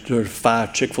extra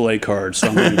 5 Chick-fil-A cards.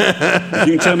 So if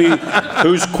you can tell me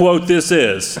whose quote this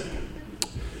is.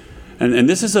 And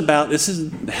this is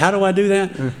how do I do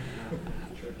that?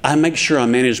 I make sure I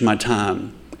manage my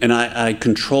time, and I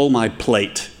control my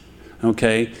plate.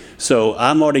 Okay, so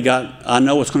I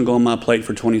know what's going to go on my plate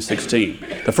for 2016.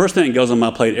 The first thing that goes on my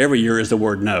plate every year is the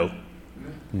word no.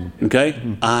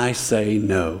 Okay, I say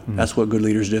no. That's what good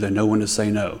leaders do. They know when to say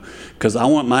no, because I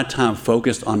want my time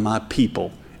focused on my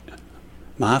people,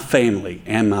 my family,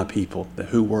 and my people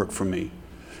who work for me.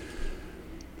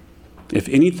 If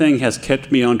anything has kept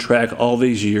me on track all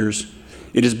these years,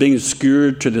 It is being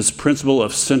skewed to this principle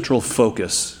of central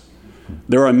focus.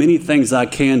 There are many things I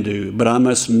can do, but I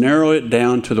must narrow it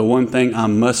down to the one thing I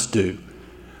must do.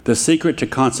 The secret to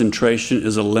concentration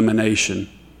is elimination.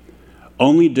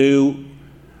 Only do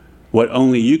what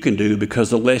only you can do, because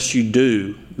the less you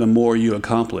do, the more you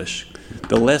accomplish.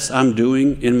 The less I'm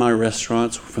doing in my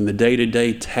restaurants, from the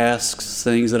day-to-day tasks,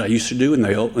 things that I used to do in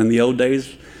the old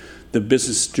days, the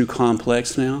business is too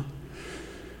complex now.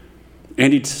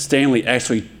 Andy Stanley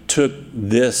actually took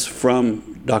this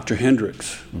from Dr.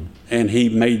 Hendricks, and he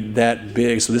made that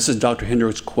big. So this is Dr.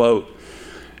 Hendricks' quote,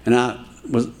 and I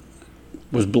was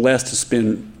blessed to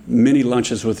spend many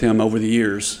lunches with him over the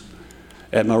years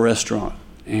at my restaurant,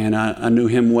 and I knew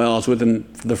him well. I was with him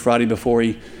the Friday before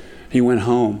he went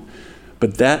home.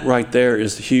 But that right there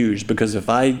is huge, because if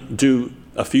I do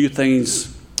a few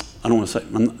things, I don't want to say,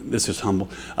 this is humble,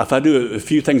 if I do a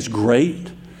few things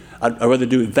great, I'd rather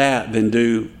do that than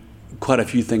do quite a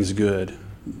few things good.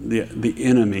 The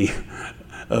enemy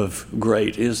of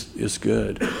great is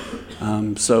good.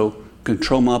 So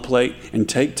control my plate and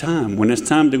take time. When it's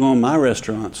time to go in my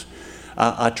restaurants,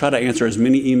 I try to answer as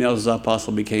many emails as I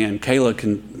possibly can. Kayla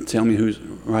can tell me who's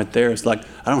right there. It's like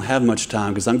I don't have much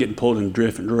time because I'm getting pulled in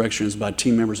different directions by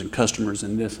team members and customers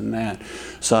and this and that.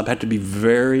 So I've had to be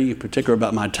very particular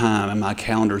about my time, and my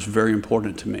calendar is very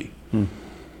important to me.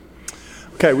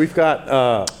 Okay, we've got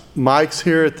mics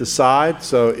here at the side,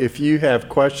 so if you have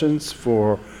questions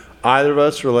for either of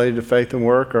us related to faith and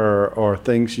work, or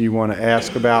things you want to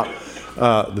ask about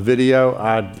the video,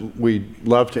 we'd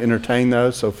love to entertain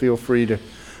those, so feel free to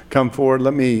come forward.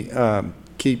 Let me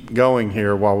keep going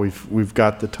here while we've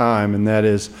got the time, and that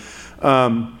is,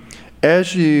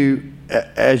 as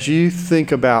you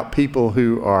think about people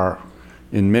who are,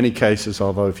 in many cases,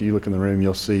 although if you look in the room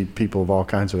you'll see people of all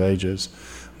kinds of ages,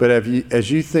 but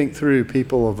as you think through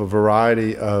people of a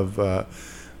variety of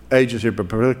ages here, but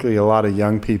particularly a lot of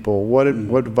young people, what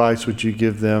advice would you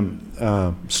give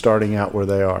them starting out where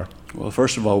they are? Well,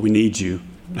 first of all, we need you.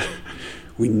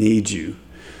 We need you.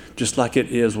 Just like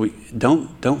it is, we don't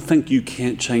think you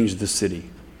can't change the city.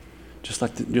 Just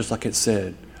like it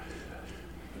said.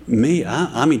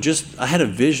 I had a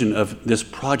vision of this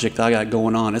project I got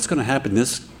going on. It's going to happen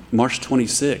this March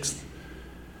 26th.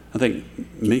 I think,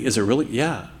 is it really?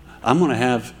 Yeah. I'm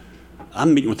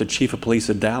meeting with the chief of police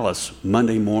of Dallas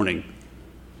Monday morning.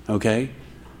 Okay?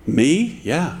 Me?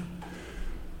 Yeah.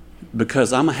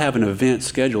 Because I'm going to have an event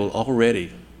scheduled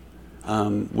already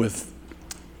with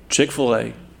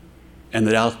Chick-fil-A and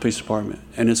the Dallas Police Department,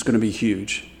 and it's going to be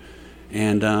huge.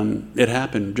 And it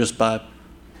happened just by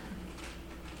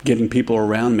getting people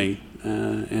around me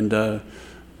and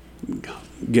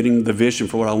getting the vision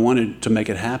for what I wanted to make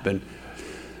it happen.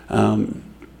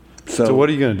 So what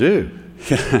are you going to do?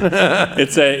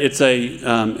 It's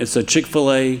a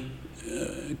Chick-fil-A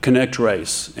Connect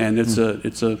race, and it's going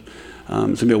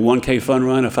to be a 1K fun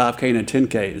run, a 5K, and a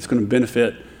 10K. It's going to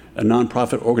benefit a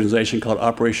nonprofit organization called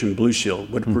Operation Blue Shield,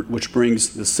 which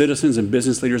brings the citizens and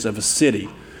business leaders of a city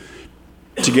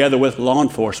together with law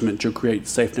enforcement to create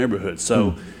safe neighborhoods.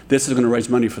 So this is going to raise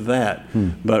money for that.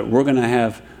 But we're going to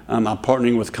have, I'm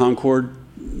partnering with Concord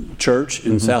Church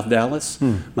in South Dallas.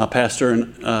 My pastor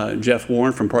and Jeff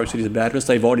Warren from Park Cities Baptist,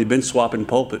 they've already been swapping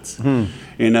pulpits,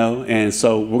 and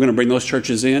so we're going to bring those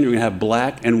churches in. We're going to have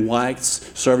black and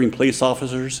whites serving police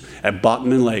officers at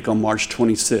Bachman Lake on March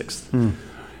 26th.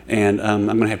 And I'm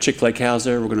going to have Chick-fil-A cows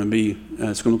there. We're going to be,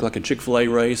 it's going to look like a Chick-fil-A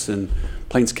race, and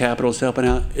Plains Capital's helping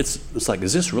out. It's like,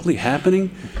 is this really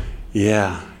happening?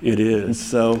 Yeah, it is.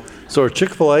 So are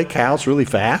Chick-fil-A cows really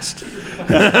fast?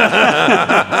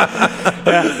 Yeah,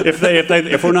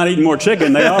 if we're not eating more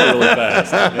chicken, they are really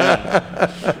fast.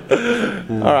 Yeah.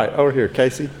 All right, over here,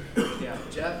 Casey. Yeah,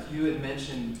 Jeff, you had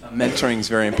mentioned mentoring is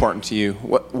very important to you.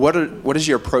 What is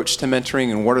your approach to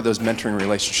mentoring, and what do those mentoring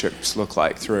relationships look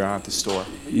like throughout the store?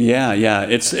 Yeah.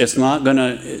 It's not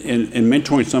gonna in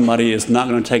mentoring somebody, it's not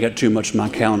gonna take up too much of my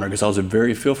calendar, because I was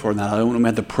very fearful of that. I don't want to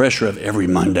have the pressure of every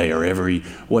Monday or every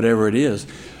whatever it is,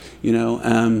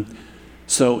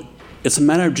 So it's a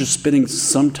matter of just spending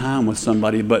some time with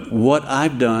somebody. But what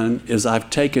I've done is I've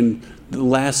taken the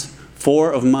last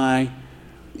 4 of my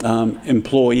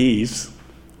employees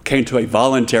came to a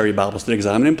voluntary Bible study, because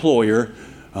I'm an employer.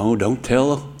 Oh, don't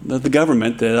tell the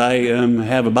government that I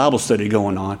have a Bible study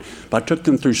going on. But I took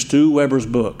them through Stu Weber's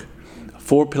book,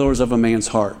 4 Pillars of a Man's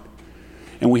Heart.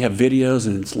 And we have videos,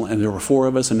 and there were 4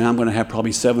 of us, and now I'm going to have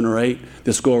probably 7 or 8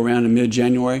 this go around in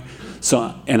mid-January.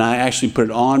 And I actually put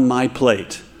it on my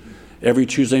plate every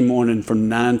Tuesday morning from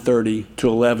 9:30 to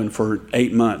 11 for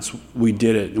 8 months. We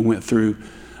did it and went through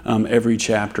every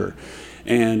chapter.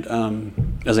 And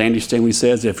as Andy Stanley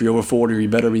says, if you're over 40, you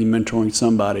better be mentoring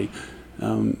somebody,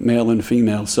 male and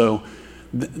female. So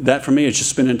that for me is just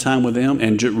spending time with them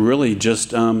and really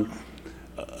just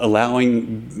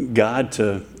allowing God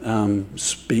to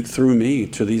speak through me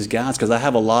to these guys, because I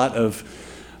have a lot of,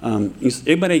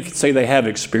 anybody can say they have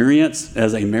experience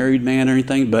as a married man or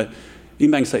anything, but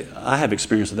anybody can say, I have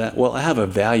experience with that. Well, I have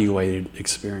evaluated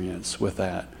experience with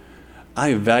that. I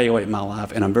evaluate my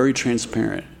life, and I'm very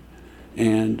transparent.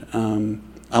 And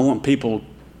I want people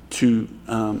to,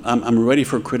 I'm ready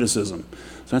for criticism.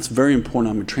 So that's very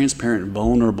important. I'm transparent and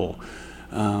vulnerable.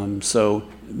 So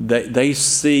they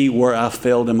see where I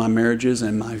failed in my marriages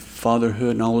and my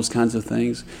fatherhood and all those kinds of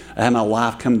things. I had my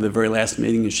wife come to the very last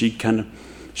meeting, and she kind of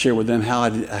shared with them how I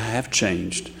have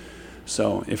changed.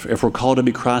 So if we're called to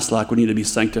be Christ-like, we need to be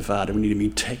sanctified, and we need to be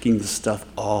taking the stuff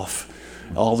off,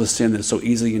 all the sin that so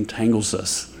easily entangles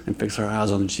us, and fix our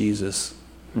eyes on Jesus.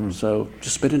 So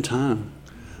just spending time.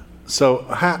 So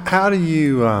how do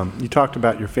you, you talked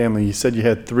about your family. You said you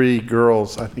had 3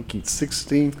 girls, I think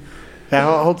 16.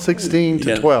 How old? 16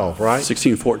 to 12, right?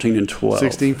 16, 14, and 12.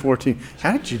 16, 14.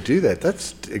 How did you do that?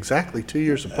 That's exactly 2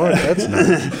 years apart. That's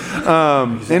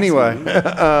nice. Anyway,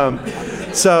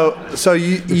 so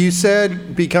you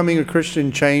said becoming a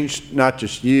Christian changed not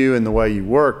just you and the way you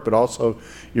work, but also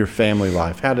your family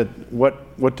life.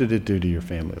 What did it do to your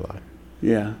family life?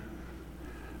 Yeah.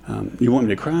 You want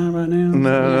me to cry right now?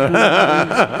 No.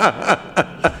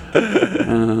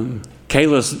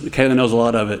 Kayla knows a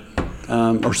lot of it,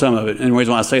 or some of it. And the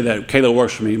reason why I say that, Kayla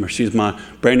works for me. She's my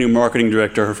brand new marketing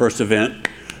director, her first event.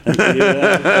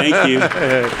 Thank you.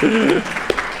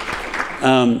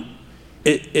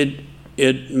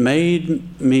 It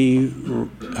made me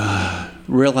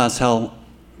realize how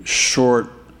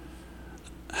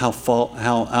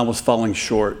I was falling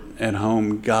short at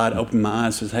home. God opened my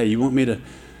eyes and says, hey, you want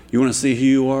to see who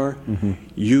you are? Mm-hmm.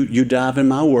 You dive in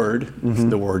my word. Mm-hmm.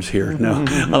 The word's here. No,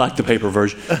 I like the paper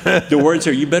version. The word's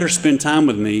here. You better spend time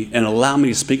with me and allow me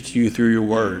to speak to you through your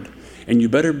word. And you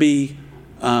better be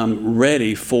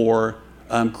ready for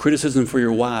criticism for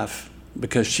your wife,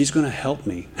 because she's going to help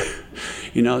me.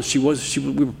 You know, we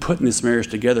were putting this marriage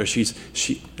together.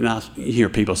 And I hear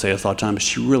people say this all the time, but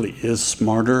she really is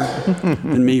smarter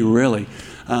than me, really.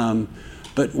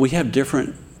 But we have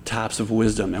different types of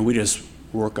wisdom, and we just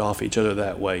work off each other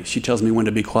that way. She tells me when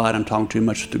to be quiet. I'm talking too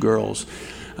much to the girls.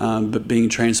 But being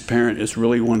transparent is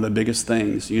really one of the biggest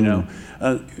things, you know.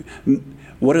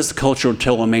 What does the culture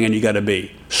tell a man you got to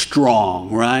be?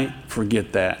 Strong, right?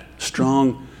 Forget that.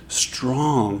 Strong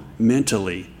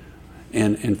mentally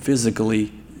and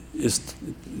physically is,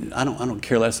 I don't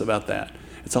care less about that.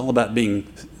 It's all about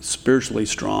being spiritually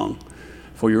strong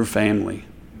for your family.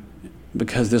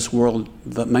 Because this world,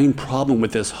 the main problem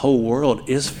with this whole world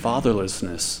is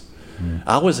fatherlessness.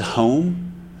 I was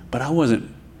home, but I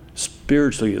wasn't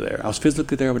spiritually there. I was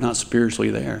physically there, but not spiritually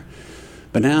there.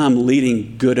 But now I'm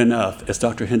leading good enough, as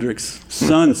Dr. Hendricks'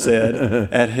 son said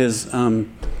at his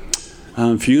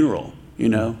funeral. You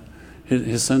know,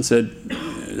 his son said,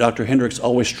 Dr. Hendricks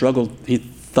always struggled. He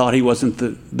thought he wasn't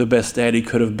the best dad he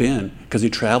could have been because he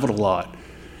traveled a lot.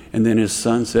 And then his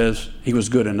son says he was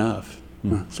good enough.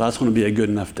 So I just want to be a good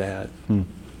enough dad.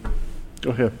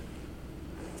 Go ahead.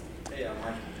 Hey, I'm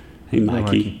Mikey. Hey,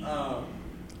 Mikey.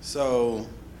 So,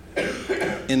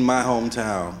 in my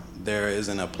hometown, there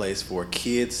isn't a place for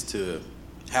kids to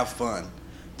have fun.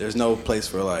 There's no place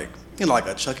for like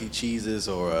a Chuck E. Cheese's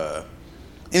or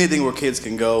anything where kids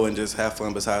can go and just have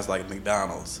fun besides like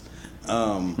McDonald's.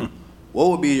 What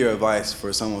would be your advice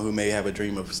for someone who may have a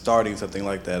dream of starting something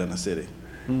like that in a city?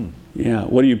 Yeah,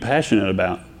 what are you passionate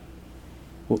about?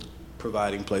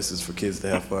 Providing places for kids to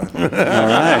have fun. All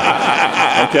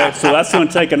right. Okay, so that's going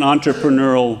to take an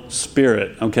entrepreneurial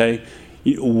spirit, okay?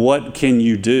 What can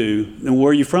you do? And where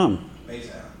are you from?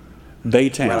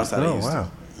 Baytown. Right outside of Houston.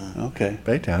 Wow. Okay.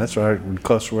 Baytown, that's right,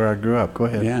 close to where I grew up. Go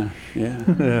ahead. Yeah.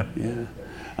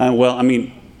 Well, I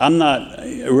mean, I'm not,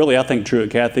 really, I think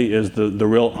Truett Cathy is the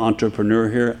real entrepreneur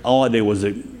here. All I did was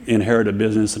inherit a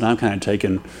business, and I'm kind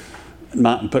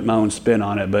of put my own spin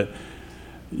on it, but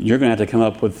you're going to have to come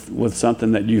up with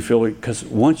something that you feel, because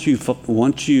once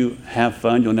you have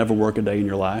fun, you'll never work a day in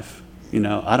your life. You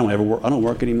know, I don't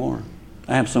work anymore.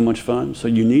 I have so much fun. So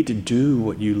you need to do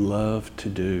what you love to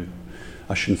do.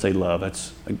 I shouldn't say love.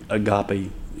 That's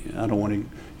agape. I don't want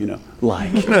to,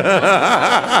 like. You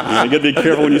got to be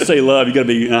careful when you say love. You got to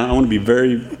be. I want to be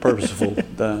very purposeful.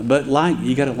 But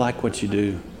you got to like what you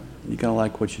do. You got to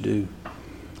like what you do.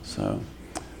 So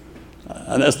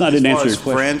That's not an answer to your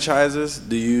question. Franchises,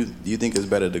 do you think it's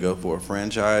better to go for a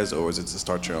franchise, or is it to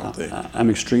start your own thing? I'm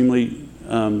extremely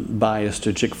biased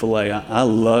to Chick-fil-A. I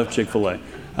love Chick-fil-A.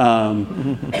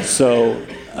 So,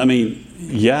 I mean,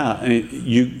 yeah,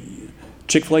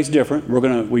 Chick-fil-A's different.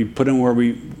 We put in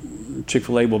where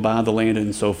Chick-fil-A will buy the land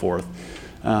and so forth.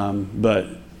 But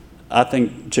I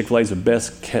think Chick-fil-A is the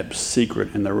best kept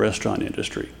secret in the restaurant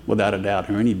industry, without a doubt,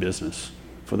 or any business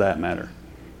for that matter.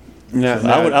 Yeah, so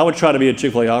I would try to be a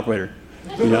Chick-fil-A operator.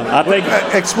 I think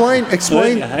explain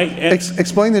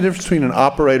the difference between an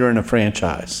operator and a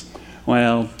franchise.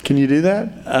 Well, can you do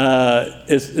that?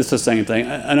 It's the same thing.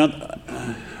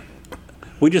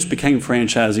 We just became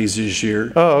franchisees this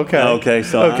year. Oh, okay. Okay,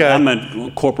 so I'm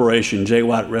a corporation, J.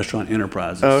 White Restaurant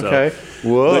Enterprises. Okay. So,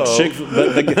 whoa.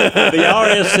 But the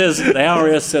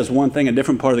IRS says one thing, a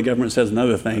different part of the government says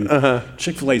another thing.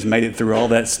 Chick-fil-A's made it through all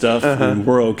that stuff, and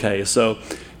we're okay. So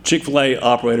Chick-fil-A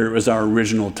operator was our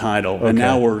original title, and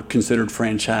now we're considered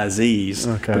franchisees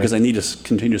because they need to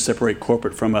continue to separate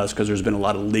corporate from us because there's been a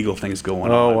lot of legal things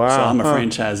going on. Oh, wow. So I'm a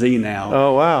franchisee now.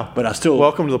 Oh, wow. But I still...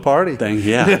 Welcome to the party.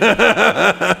 Yeah.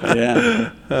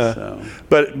 Yeah. So.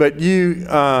 But you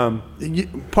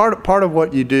part of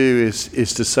what you do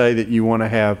is to say that you want to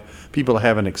have people to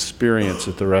have an experience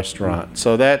at the restaurant.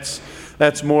 So that's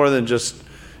more than just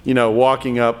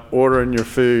walking up, ordering your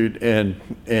food,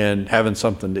 and having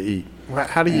something to eat.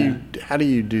 How do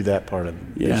you do that part of it?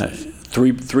 Yeah,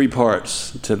 three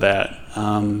parts to that.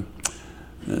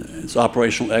 It's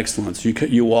operational excellence.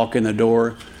 You walk in the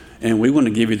door, and we want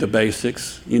to give you the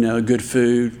basics. Good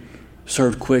food,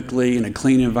 served quickly in a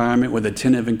clean environment with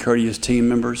attentive and courteous team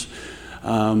members.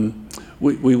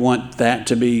 We want that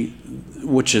to be,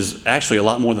 which is actually a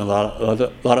lot more than a lot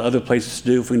of other places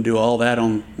do. If we can do all that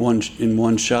in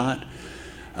one shot,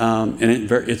 and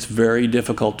it's very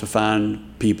difficult to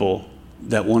find people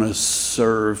that want to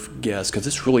serve guests because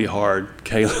it's really hard.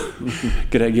 Kayla,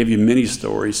 could I give you many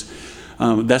stories?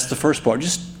 That's the first part.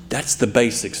 That's the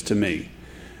basics to me,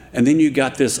 and then you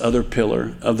got this other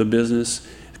pillar of the business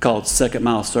called second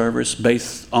mile service,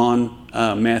 based on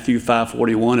Matthew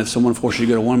 5:41. If someone forces you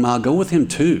to go to 1 mile, go with him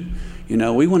too.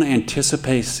 We want to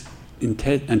anticipate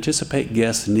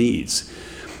guests' needs.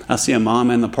 I see a mom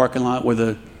in the parking lot with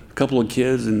a couple of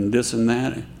kids and this and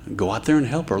that. Go out there and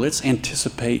help her. Let's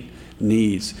anticipate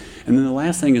needs. And then the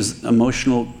last thing is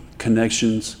emotional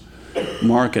connections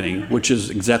marketing, which is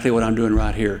exactly what I'm doing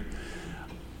right here.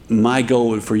 My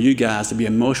goal for you guys to be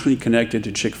emotionally connected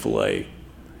to Chick-fil-A,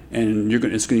 and you're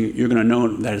going to know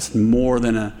that it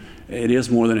is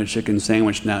more than a chicken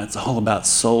sandwich now. It's all about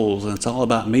souls, and it's all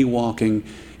about me walking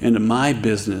into my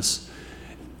business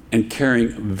and caring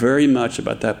very much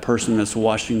about that person that's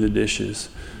washing the dishes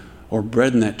or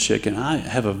breading that chicken.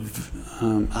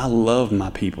 I love my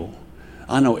people.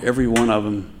 I know every one of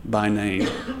them by name.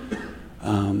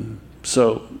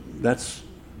 So that's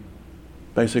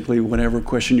basically whatever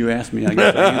question you asked me, I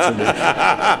guess I answered it.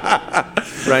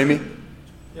 Ramey?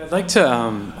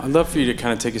 I'd love for you to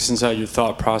kind of take us inside your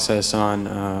thought process on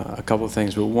a couple of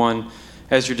things. But one,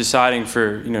 as you're deciding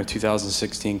for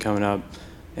 2016 coming up,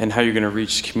 and how you're going to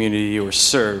reach community or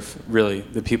serve really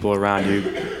the people around you,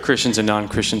 Christians and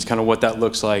non-Christians, kind of what that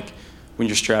looks like when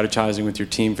you're strategizing with your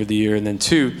team for the year. And then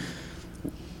two,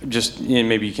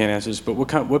 maybe you can't answer this, but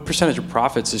what percentage of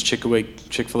profits does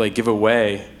Chick-fil-A give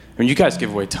away? I mean, you guys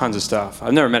give away tons of stuff.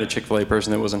 I've never met a Chick-fil-A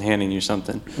person that wasn't handing you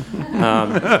something.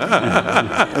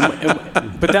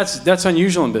 But that's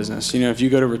unusual in business. If you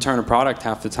go to return a product,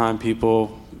 half the time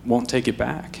people won't take it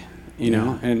back.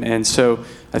 And so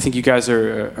I think you guys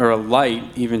are a light,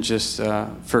 even just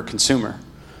for a consumer.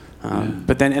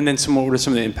 But then what are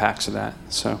some of the impacts of that?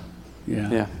 So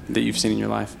that you've seen in your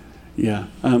life. Yeah.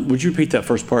 Would you repeat that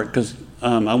first part? Because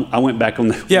I went back on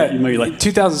the... Yeah,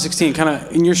 2016, kind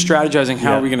of, in your strategizing,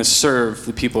 how are we going to serve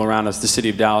the people around us, the city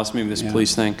of Dallas, maybe this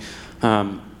police thing?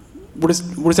 What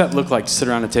does that look like to sit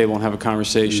around a table and have a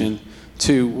conversation?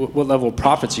 Two, what level of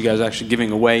profits are you guys actually giving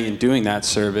away in doing that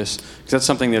service? Because that's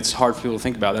something that's hard for people to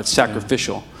think about. That's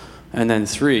sacrificial. And then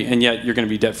three, and yet you're going to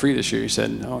be debt-free this year. You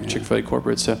said, Chick-fil-A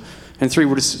corporate. So, and three,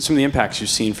 what are some of the impacts you've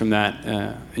seen from that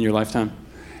in your lifetime?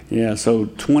 Yeah, so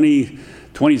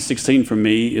 2016 for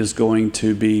me is going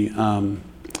to be,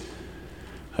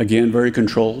 again, very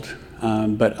controlled.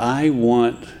 But I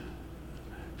want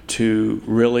to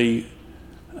really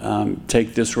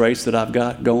take this race that I've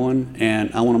got going,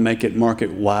 and I want to make it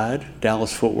market-wide,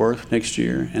 Dallas-Fort Worth next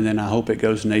year, and then I hope it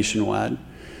goes nationwide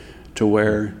to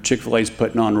where Chick-fil-A's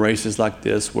putting on races like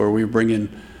this, where we bring in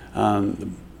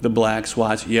the blacks,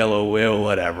 whites, yellow,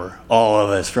 whatever, all of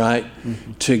us, right,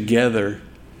 together.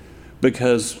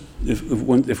 Because if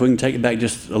we can take it back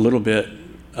just a little bit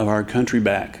of our country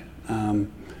back,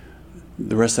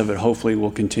 the rest of it hopefully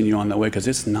will continue on that way, because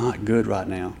it's not good right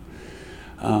now.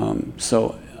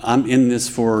 So I'm in this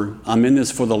for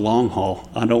the long haul.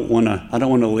 I don't want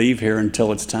to leave here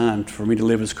until it's time for me to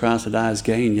live as Christ, to die as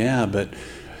gain. Yeah, but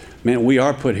man, we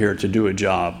are put here to do a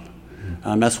job.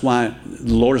 That's why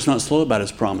the Lord is not slow about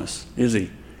His promise, is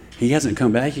He? He hasn't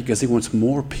come back yet because He wants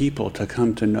more people to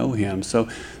come to know Him. So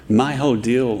my whole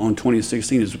deal on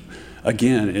 2016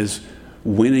 is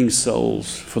winning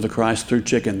souls for the Christ through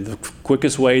chicken. The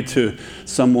quickest way to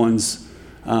someone's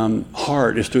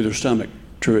heart is through their stomach,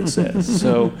 true it says.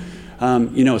 So,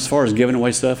 as far as giving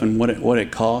away stuff and what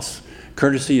it costs,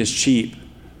 courtesy is cheap,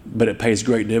 but it pays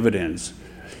great dividends.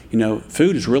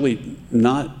 Food is really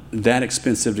not that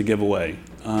expensive to give away.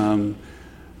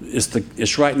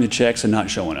 It's writing the checks and not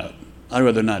showing up. I'd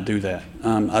rather not do that.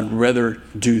 I'd rather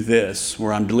do this,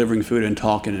 where I'm delivering food and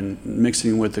talking and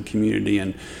mixing with the community.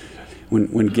 And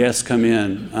when guests come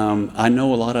in, I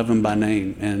know a lot of them by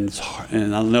name, and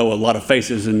I know a lot of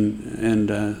faces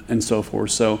and so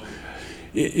forth. So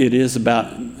it is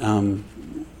about.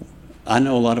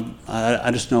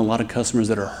 I just know a lot of customers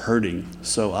that are hurting.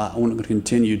 So I want to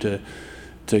continue to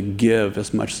give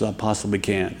as much as I possibly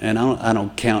can. And I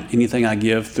don't count anything I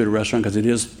give through the restaurant, because it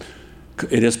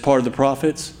is part of the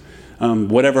profits.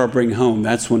 Whatever I bring home,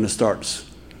 that's when it starts.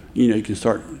 You can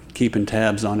start keeping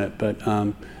tabs on it. But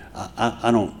I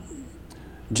don't.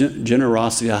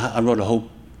 Generosity, I wrote a whole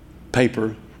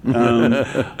paper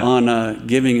on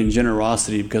giving and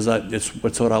generosity, because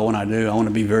it's what I want to do. I want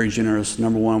to be very generous,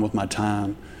 number one, with my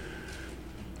time.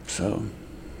 So.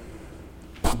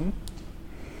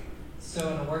 So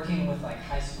in working with like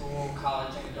high school,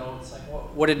 college, and adults, like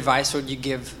what advice would you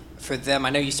give for them? I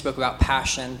know you spoke about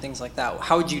passion, things like that.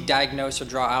 How would you diagnose or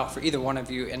draw out for either one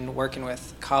of you in working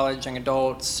with college, young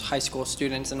adults, high school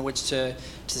students, in which to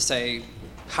say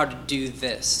how to do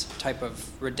this type of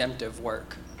redemptive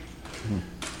work?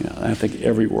 Yeah, I think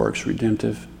every work's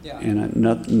redemptive. Yeah. And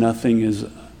nothing is,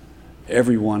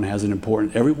 everyone has an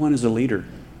important, everyone is a leader.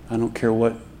 I don't care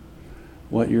what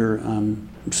your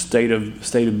state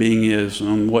of being is,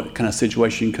 and what kind of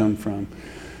situation you come from.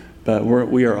 But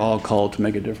we are all called to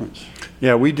make a difference.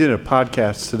 Yeah, we did a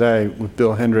podcast today with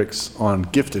Bill Hendricks on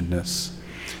giftedness.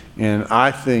 And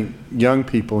I think young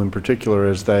people in particular,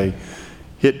 as they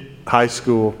hit high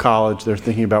school, college, they're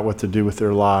thinking about what to do with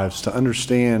their lives, to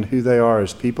understand who they are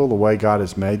as people, the way God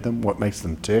has made them, what makes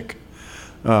them tick,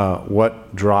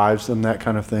 what drives them, that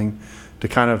kind of thing, to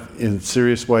kind of, in a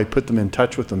serious way, put them in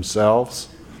touch with themselves.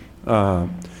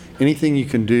 Anything you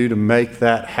can do to make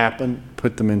that happen,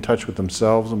 put them in touch with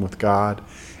themselves and with God,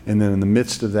 and then in the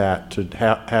midst of that, to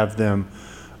have them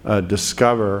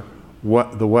discover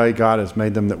what the way God has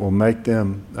made them that will make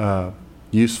them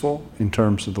useful in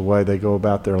terms of the way they go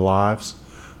about their lives.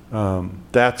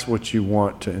 That's what you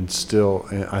want to instill,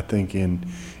 I think, in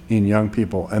young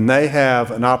people. And they have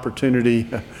an opportunity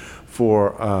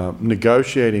for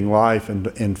negotiating life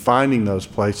and finding those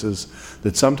places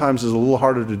that sometimes is a little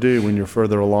harder to do when you're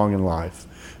further along in life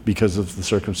because of the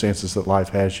circumstances that life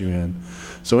has you in.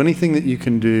 So anything that you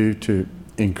can do to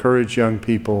encourage young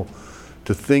people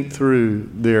to think through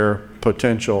their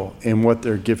potential and what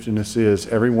their giftedness is.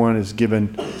 Everyone is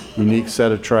given a unique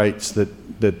set of traits that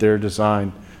they're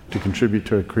designed to contribute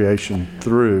to a creation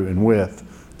through and with.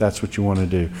 That's what you want to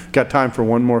do. Got time for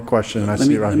one more question, and I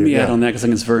see it right here. Let me add on that, because I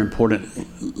think it's very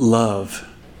important. Love.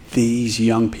 These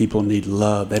young people need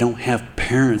love. They don't have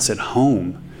parents at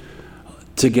home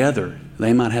together.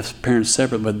 They might have parents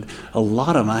separate, but a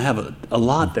lot of them, I have a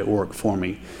lot that work for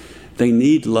me. They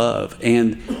need love,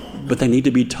 but they need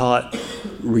to be taught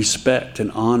respect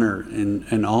and honor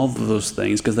and all of those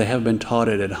things, because they haven't been taught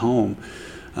it at home.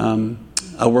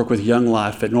 I work with Young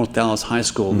Life at North Dallas High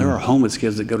School, and there are homeless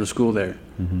kids that go to school there.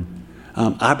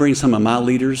 I bring some of my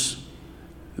leaders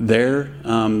there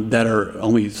that are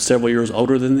only several years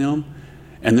older than them,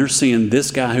 and they're seeing this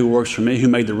guy who works for me, who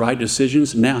made the right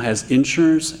decisions, now has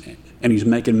insurance, and he's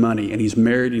making money, and he's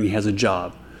married, and he has a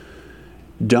job.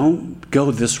 Don't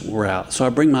go this route. So I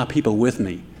bring my people with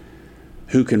me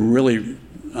who can really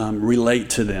relate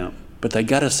to them. But they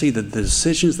got to see that the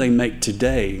decisions they make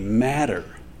today matter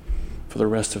for the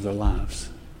rest of their lives.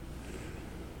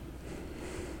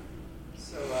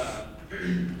 So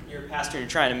you're a pastor and you're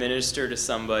trying to minister to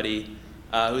somebody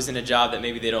who's in a job that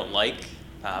maybe they don't like,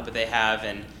 but they have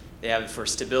it for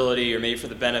stability or maybe for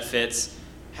the benefits.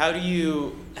 How do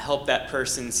you help that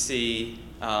person see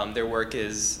their work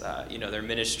is, their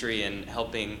ministry and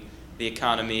helping the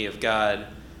economy of God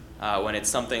when it's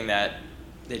something that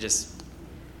it's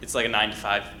like a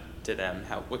 9-to-5 to them?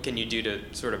 What can you do to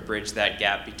sort of bridge that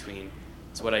gap between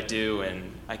it's what I do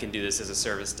and I can do this as a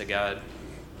service to God?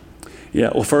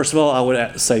 Yeah, well, first of all, I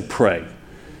would say pray.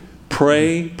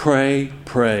 Pray, pray,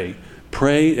 pray.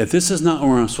 Pray. If this is not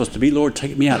where I'm supposed to be, Lord,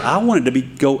 take me out. I wanted to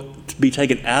be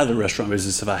taken out of the restaurant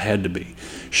business if I had to be.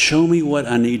 Show me what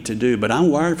I need to do. But I'm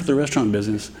wired for the restaurant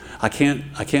business. I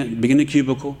can't be in the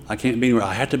cubicle. I can't be anywhere.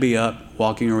 I have to be up,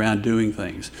 walking around, doing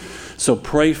things. So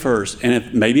pray first. And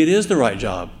if maybe it is the right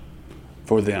job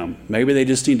for them. Maybe they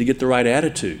just need to get the right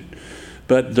attitude.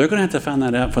 But they're going to have to find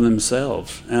that out for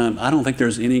themselves. I don't think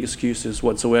there's any excuses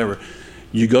whatsoever.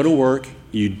 You go to work,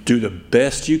 you do the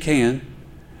best you can,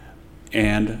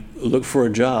 and look for a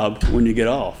job when you get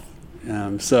off.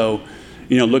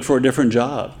 Look for a different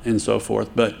job and so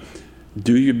forth. But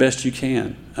do your best you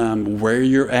can where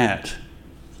you're at,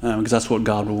 because that's what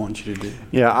God will want you to do.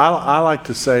 Yeah, I like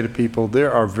to say to people,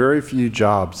 there are very few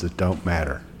jobs that don't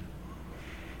matter.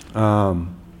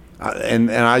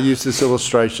 And I use this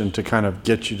illustration to kind of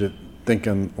get you to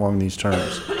thinking along these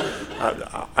terms.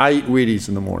 I eat Wheaties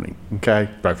in the morning, okay?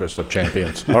 Breakfast of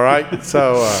champions, all right?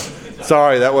 So,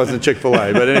 sorry, that wasn't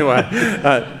Chick-fil-A, but anyway.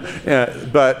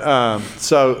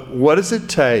 So what does it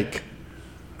take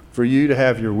for you to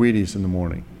have your Wheaties in the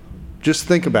morning? Just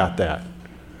think about that.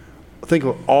 Think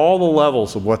of all the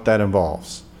levels of what that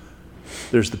involves.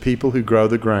 There's the people who grow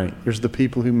the grain. There's the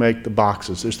people who make the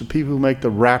boxes. There's the people who make the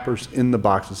wrappers in the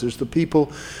boxes. There's the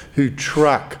people who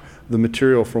truck the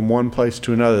material from one place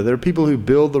to another. There are people who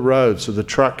build the road so the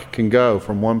truck can go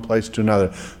from one place to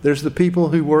another. There's the people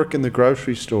who work in the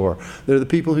grocery store. There are the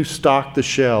people who stock the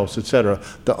shelves, etc.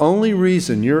 The only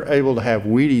reason you're able to have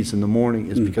Wheaties in the morning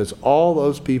is because all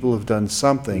those people have done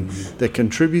something that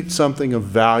contributes something of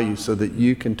value so that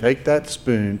you can take that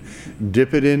spoon,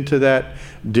 dip it into that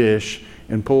dish,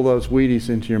 and pull those Wheaties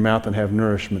into your mouth and have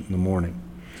nourishment in the morning.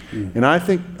 And I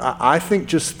think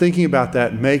just thinking about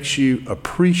that makes you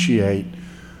appreciate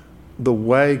the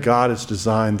way God has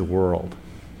designed the world.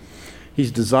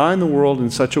 He's designed the world in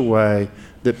such a way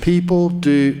that people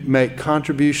do make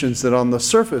contributions that on the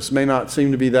surface may not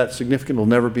seem to be that significant. It'll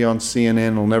never be on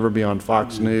CNN, it'll never be on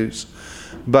Fox News.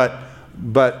 But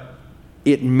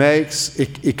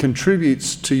it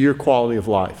contributes to your quality of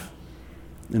life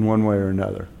in one way or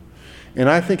another. And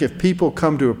I think if people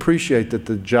come to appreciate that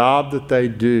the job that they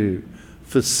do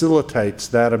facilitates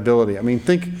that ability. I mean,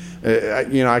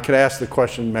 I could ask the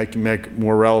question, make it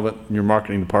more relevant, and your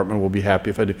marketing department will be happy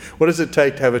if I do. What does it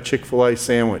take to have a Chick-fil-A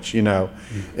sandwich,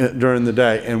 during the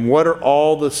day? And what are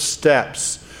all the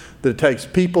steps that it takes?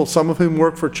 People, some of whom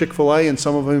work for Chick-fil-A and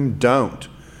some of whom don't,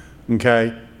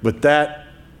 okay? But that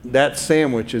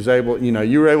sandwich is able,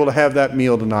 you were able to have that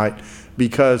meal tonight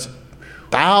because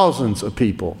thousands of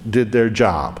people did their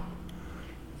job.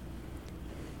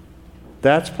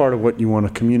 That's part of what you want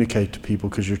to communicate to people,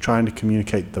 because you're trying to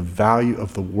communicate the value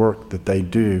of the work that they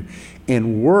do.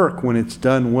 And work, when it's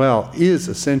done well, is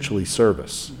essentially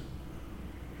service.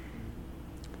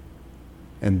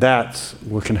 And that's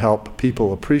what can help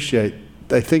people appreciate.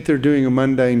 They think they're doing a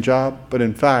mundane job, but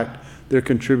in fact, they're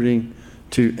contributing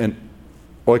to an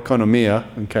oikonomia,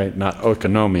 okay, not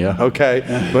oikonomia, okay,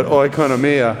 but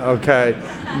oikonomia, okay,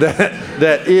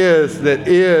 that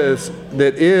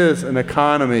is an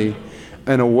economy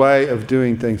and a way of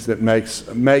doing things that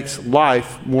makes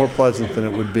life more pleasant than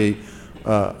it would be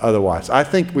otherwise. I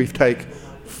think we take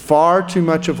far too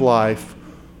much of life,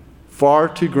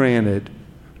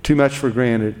 too much for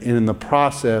granted, and in the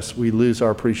process we lose our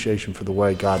appreciation for the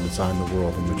way God designed the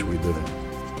world in which we live in.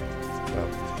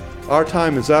 Our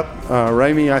time is up.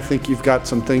 Ramey, I think you've got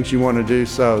some things you want to do,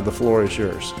 so the floor is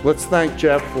yours. Let's thank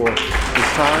Jeff for his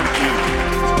time.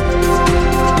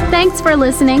 Thanks for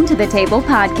listening to the Table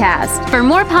Podcast. For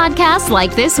more podcasts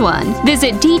like this one,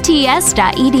 visit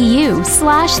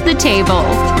dts.edu/the table.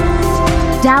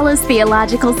 Dallas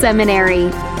Theological Seminary.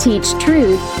 Teach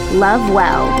truth, love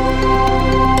well.